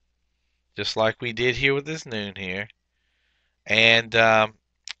Shava, just like we did here with this noon here. And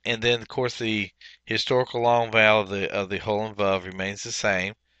then of course the historical long vowel of the whole and vav remains the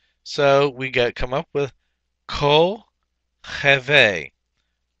same. So we come up with Kol Cheve.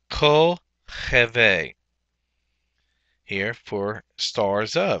 Kol Cheve here for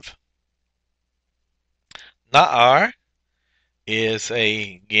stars of. Na'ar is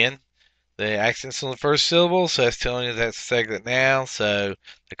again, the accent's on the first syllable, so that's telling you that's a segment noun, so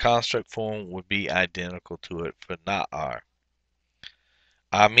the construct form would be identical to it for Na'ar.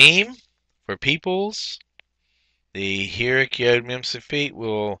 Amim, for peoples, the Hirik Yod Mem Safit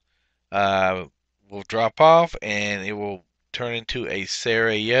will drop off and it will turn into a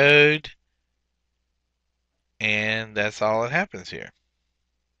Sarah Yod, and that's all that happens here.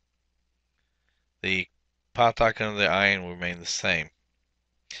 The patak under the ayin will remain the same.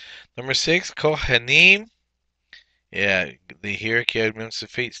 Number 6, Kohanim. Yeah, the Hirik Yod Mem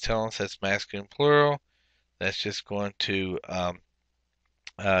Safit is telling us that's masculine plural. That's just going to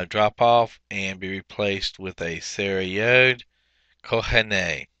drop off and be replaced with a Sarah Yod.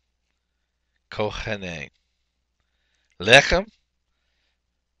 Kohane. Kohane. Lechem.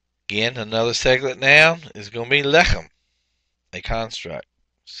 Again, another seglet noun is going to be lechem, a construct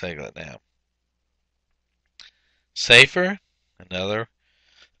seglet noun. Safer, another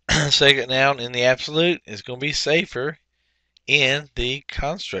seglet noun in the absolute, is going to be safer in the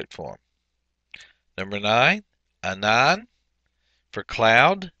construct form. Number 9, anan, for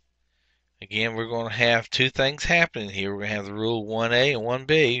cloud. Again, we're going to have two things happening here. We're going to have the rule 1A and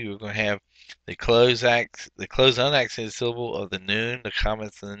 1B. We're going to have the close unaccented syllable of the noon, the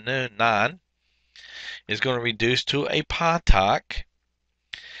comments in the noon, nan, is going to reduce to a patak,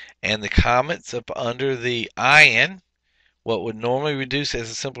 and the comments up under the ayin, what would normally reduce as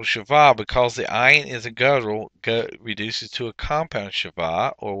a simple shava, because the ayin is a guttural, reduces to a compound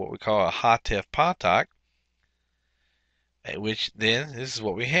shava, or what we call a hatef patak, which then, this is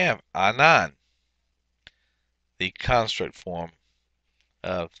what we have, anan, the construct form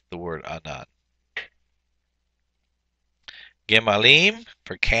of the word anan. Gemalim,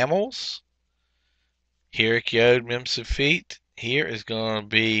 for camels. Hirik Yod Mem Safit here is going to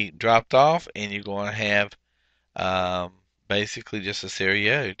be dropped off, and you're going to have basically just a Sarah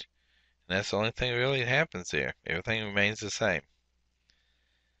Yod. And that's the only thing really that happens there. Everything remains the same.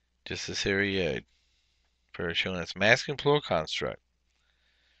 Just a Sarah Yod for showing its masculine plural construct.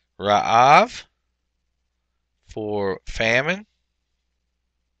 Ra'av, for famine.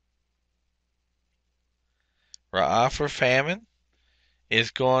 Ra'av for famine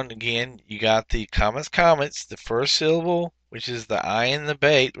is going, again, you got the comments. The first syllable, which is the ayin, the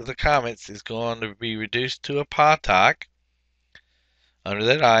bait with the comments, is going to be reduced to a patak under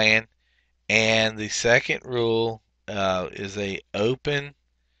that ayin. And the second rule is a open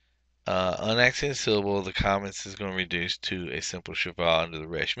unaccented syllable. The comments is going to reduce to a simple shava under the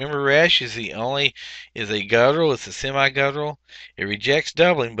resh. Remember, resh is a guttural. It's a semi-guttural. It rejects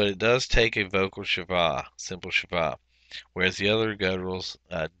doubling, but it does take a vocal shava, simple shava. Whereas the other gutturals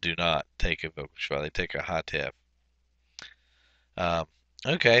do not take a vocal shava. They take a hatef.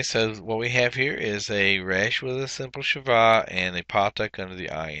 Okay, so what we have here is a resh with a simple shava and a patak under the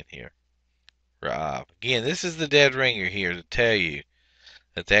ayin here. Ra'av. Again, this is the dead ringer here to tell you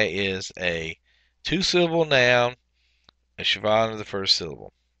that that is a two-syllable noun, a Shava under the first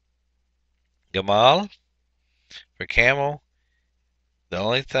syllable. Gamal, for camel,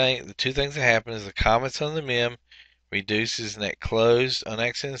 the two things that happen is the comments on the mem reduces that closed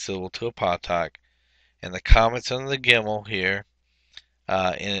unaccented syllable to a patak, and the comments on the gimel here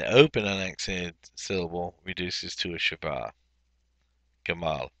in an open unaccented syllable reduces to a Shava.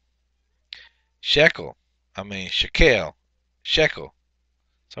 Gamal. Shekel. Shekel.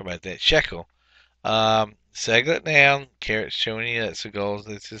 Sorry about that. Shekel. Seglet noun, carrots showing you that's the goals.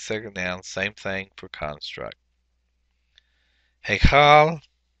 This is seglet noun. Same thing for construct. Hekal.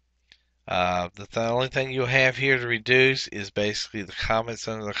 The only thing you'll have here to reduce is basically the comments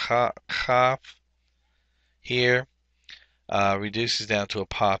under the chaf here. Reduces down to a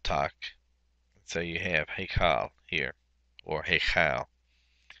patak. So you have hekal here, or hekal,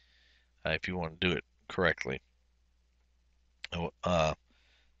 if you want to do it correctly.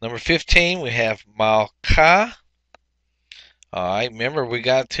 Number 15, we have malka. Alright, remember we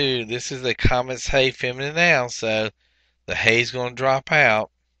got to, this is a comments hey feminine noun, so the hey is going to drop out.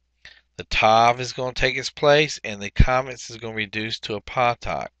 The tav is going to take its place, and the comments is going to reduce to a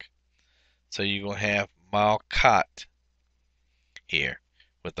patak. So you're going to have malkat here,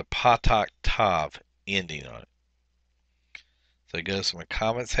 with the patak tav ending on it. So it goes from a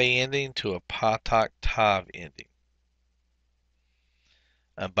comments hey ending to a patak tav ending.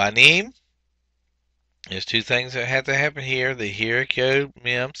 Banim, there's two things that have to happen here. The hierarch yod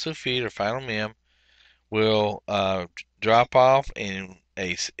mem sufit, or final mem, will drop off, and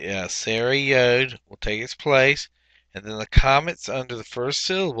a seri yod will take its place, and then the comments under the first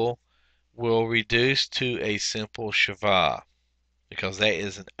syllable will reduce to a simple shava. Because that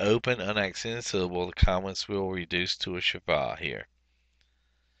is an open, unaccented syllable, the comments will reduce to a shava here.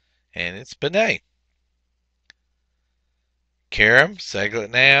 And it's B'nai. Karam, seglet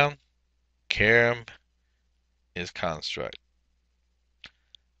noun. Karam is construct.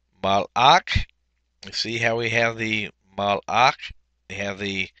 Mal'ak. You see how we have the mal'ak? We have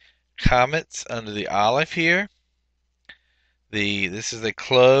the comments under the aleph here. This is a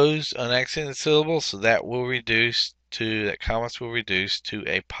closed, unaccented syllable, so that comments will reduce to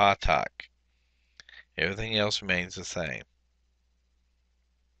a patak. Everything else remains the same.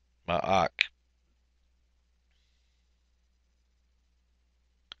 Ma'ak.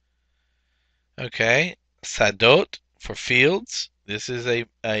 Okay, sadot for fields. This is a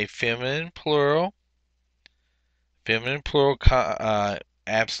feminine plural. Feminine plural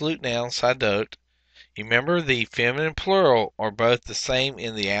absolute noun, sadot. Remember, the feminine plural are both the same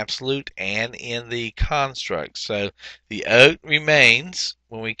in the absolute and in the construct. So the ot remains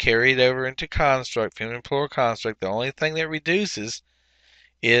when we carry it over into construct, feminine plural construct. The only thing that reduces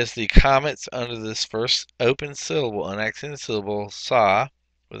is the comments under this first open syllable, unaccented syllable, sa,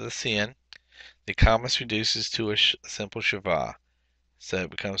 with a sin. The comments reduces to a simple shava. So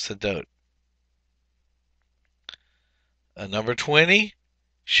it becomes sadot. Number 20,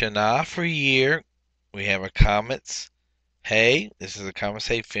 shana for year. We have a comments hey. This is a comments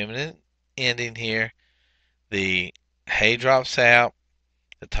hey feminine ending here. The hey drops out.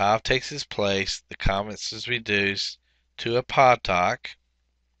 The tav takes its place. The comments is reduced to a patak.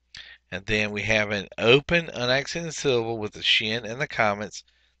 And then we have an open, unaccented syllable with the shin and the comments.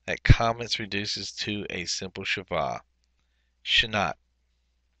 That comments reduces to a simple shava. Shanat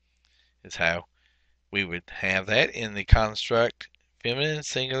is how we would have that in the construct, feminine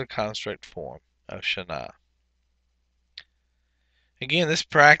singular construct form of shana. Again, this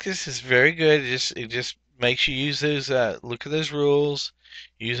practice is very good. It just makes you use those, look at those rules,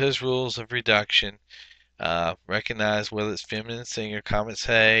 use those rules of reduction, recognize whether it's feminine singular, comments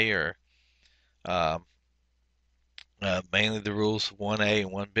hey, or mainly the rules 1A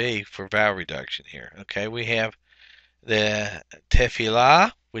and 1B for vowel reduction here. Okay, we have the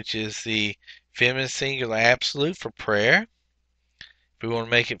tefillah, which is the feminine singular absolute for prayer. If we want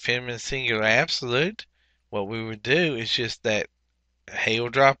to make it feminine singular absolute, what we would do is just that hey will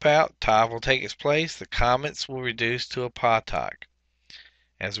drop out, tav will take its place, the comments will reduce to a patak,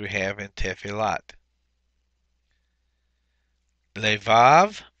 as we have in tefillat.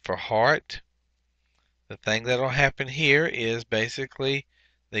 Levav for heart. The thing that will happen here is basically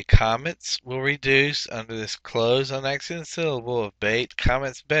the comments will reduce under this closed unaccented syllable of bait,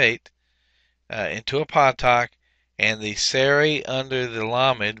 comments bait, into a patak, and the seri under the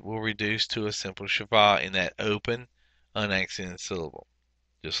lamed will reduce to a simple shava in that open unaccented syllable.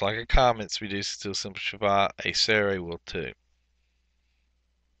 Just like a comments reduces to a simple shava, a seri will too.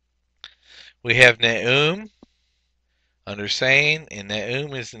 We have ne'um. Under sein, and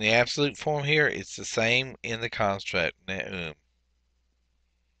ne'um is in the absolute form here. It's the same in the construct, ne'um.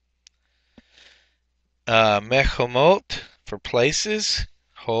 Mechomot for places.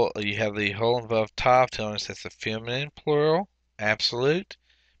 You have the whole above top telling us that's a feminine plural, absolute.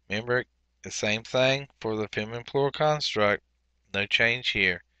 Remember, the same thing for the feminine plural construct. No change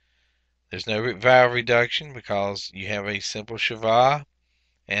here. There's no vowel reduction because you have a simple shava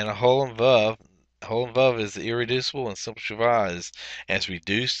and a whole and vav. Whole and vav is irreducible, and simple shava is as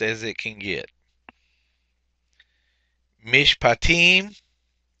reduced as it can get. Mishpatim.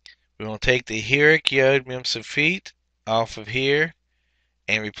 We're going to take the hirik yod mem safit off of here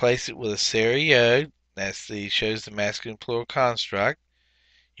and replace it with a seri yod. Shows the masculine plural construct.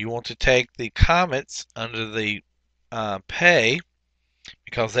 You want to take the comets under the pay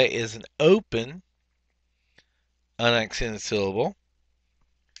because that is an open unaccented syllable.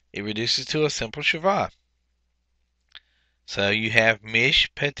 It reduces to a simple shava. So you have mish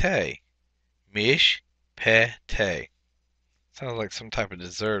pete. Mish pete. Sounds like some type of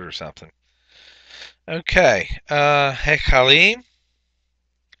dessert or something. Okay. Hechalim.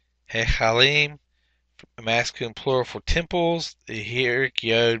 Hechalim. Masculine plural for temples. The hirik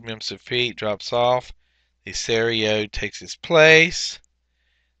yod mem safit drops off. The seri yod takes its place.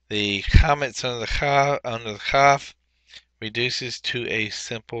 The comments under the chaf reduces to a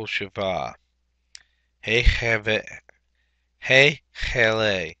simple shava. Hechele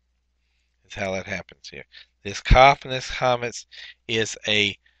is how that happens here. This kaf and this comments is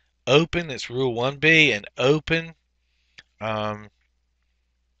a open. It's rule 1b, an open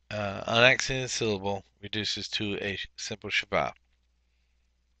unaccented syllable reduces to a simple shava.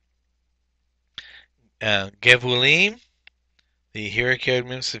 Gevulim, the hirik yod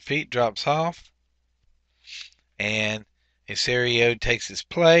mem safit drops off, and a seri yod takes its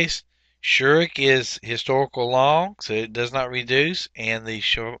place. Shurik is historical long, so it does not reduce, and the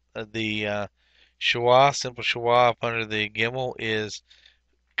shwa, simple shwa up under the gimel is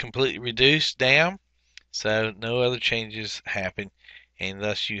completely reduced down, so no other changes happen, and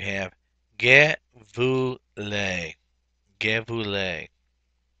thus you have gevule, gevule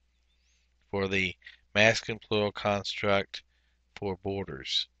for the masculine plural construct for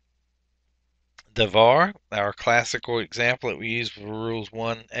borders. Davar, our classical example that we use for rules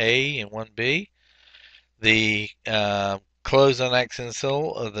 1a and 1b. The closed unaccented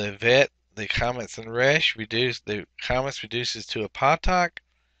syllable of the vet, the comments and resh the comments reduces to a patak.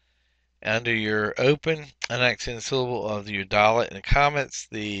 Under your open unaccented syllable of your dalet and comments,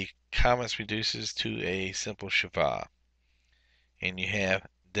 the comments reduces to a simple shava. And you have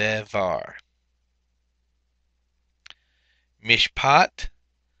devar. Mishpat.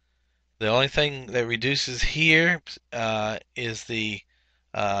 The only thing that reduces here is the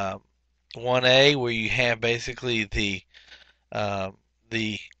 1a, where you have basically the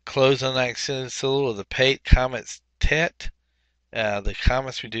closed unaccented syllable of the pate, comments tet. The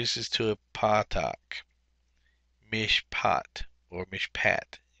comments reduces to a patak. Mishpat or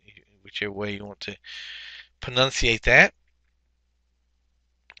mishpat, whichever way you want to pronunciate that.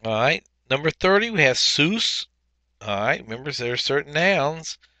 All right. Number 30, we have sus. All right. Remember, there are certain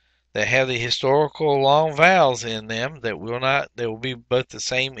nouns that have the historical long vowels in them that will be both the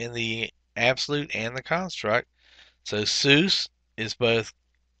same in the absolute and the construct. So sus is both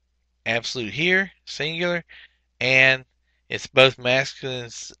absolute here, singular, and it's both masculine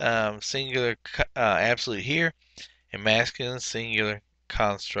singular absolute here and masculine singular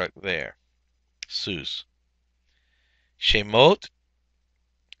construct there. Sus. Shemot,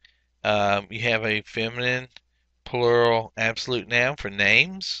 you have a feminine plural absolute noun for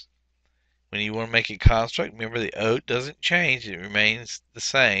names. When you want to make it construct, remember the oat doesn't change. It remains the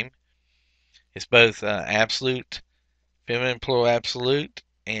same. It's both absolute, feminine plural absolute,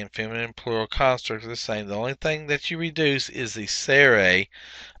 and feminine plural construct are the same. The only thing that you reduce is the sere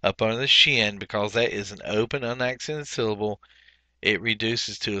up under the shin, because that is an open, unaccented syllable. It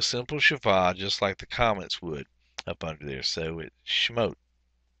reduces to a simple shava, just like the comments would up under there. So it's shmot.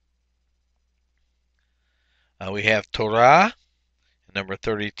 We have Torah, number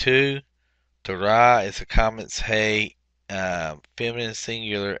 32. Torah is a comments hey, feminine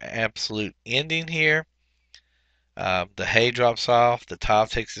singular absolute ending here. The hey drops off, the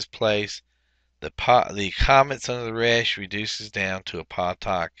tav takes its place. The comments under the resh reduces down to a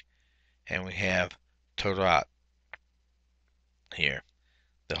patak, and we have Torah here.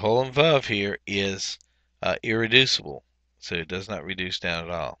 The whole and vav here is irreducible, so it does not reduce down at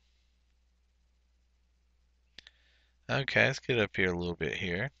all. Okay, let's get up here a little bit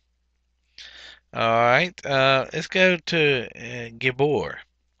here. All right, let's go to Gibor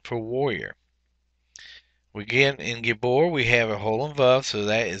for warrior. We get in Gibor, we have a hole and vav, so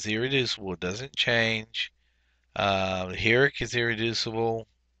that is irreducible. It doesn't change. The Hirik is irreducible.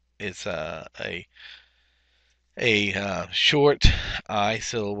 It's a short I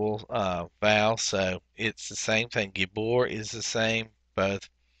syllable vowel, so it's the same thing. Gibor is the same, both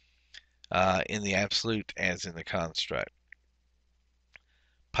in the absolute as in the construct.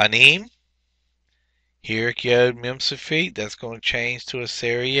 Panim, Hirik Yod Mem Safit, that's going to change to a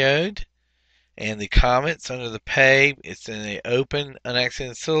Sari Yod. And the comments under the pay, it's in an open,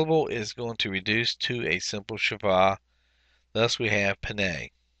 unaccented syllable, is going to reduce to a simple Shavah. Thus we have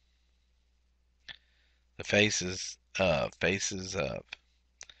Panay. The faces of.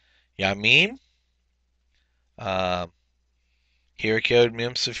 Yamim, Hirik Yod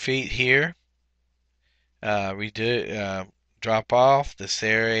Mem Safit here. Drop off the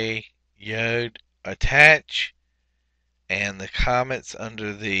Sari Yod attach, and the comments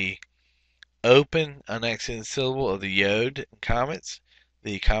under the open unaccented syllable of the Yod comments,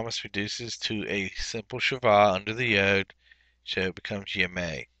 the comments reduces to a simple Shavah under the Yod, so it becomes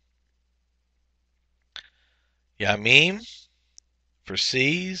Yameh. Yamim for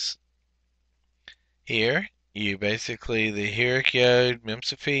C's. Here, you basically, the Hirik Yod Mem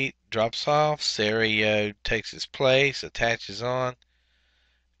Safit drops off, Sari Yod takes its place, attaches on,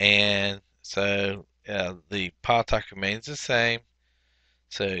 and so the Patak remains the same,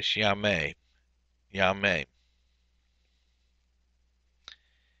 so it's Yameh. Yameh.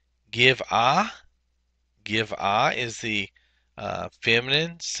 Give is the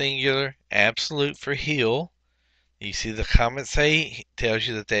feminine singular absolute for heel. You see the comment say tells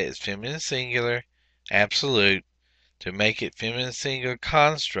you that that is feminine singular absolute. To make it feminine singular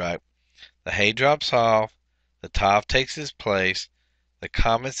construct, the hay drops off, the tav takes its place, the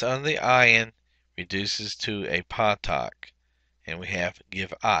comments on the ayin reduces to a patak, and we have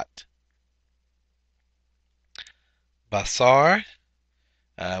give at. Basar,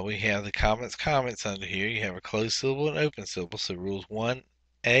 we have the comments under here. You have a closed syllable and open syllable, so rules 1A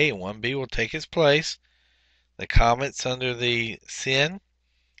and 1B will take its place. The comments under the sin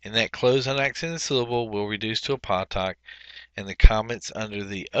in that closed unaccented syllable will reduce to a patak, and the comments under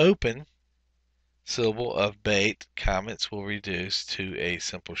the open syllable of bait comments will reduce to a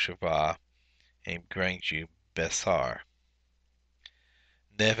simple shavah and brings you besar.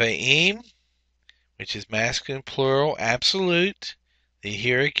 Neve'im, which is masculine plural absolute. The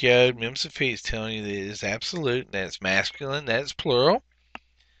Hirik Yod Mem Safit is telling you that it is absolute, that it's masculine, that it's plural.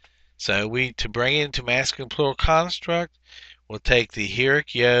 So to bring it into masculine plural construct, we'll take the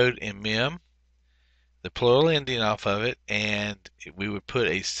Hirik Yod and Mem, the plural ending off of it, and we would put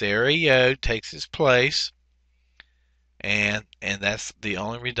a Sari Yod takes its place, and that's the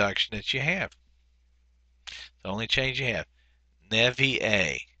only reduction that you have. The only change you have.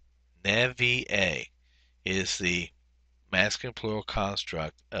 Nevi'e. Nevi'e is the masculine plural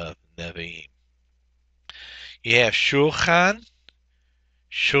construct of Nevi'im. You have Shulchan.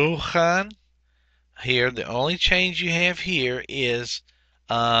 Shulchan. Here, the only change you have here is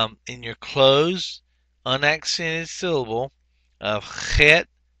in your closed, unaccented syllable of Chet,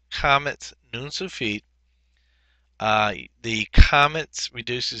 comments, Nun Sufit, the comments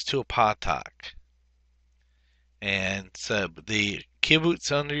reduces to a patak. And so the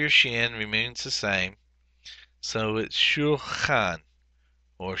kibbutz under your shin remains the same. So it's Shulchan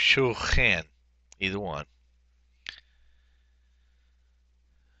or Shulchan, either one.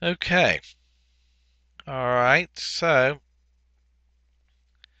 Okay. Alright, so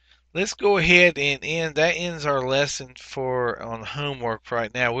let's go ahead and that ends our lesson on homework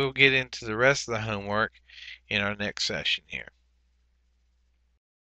right now. We'll get into the rest of the homework in our next session here.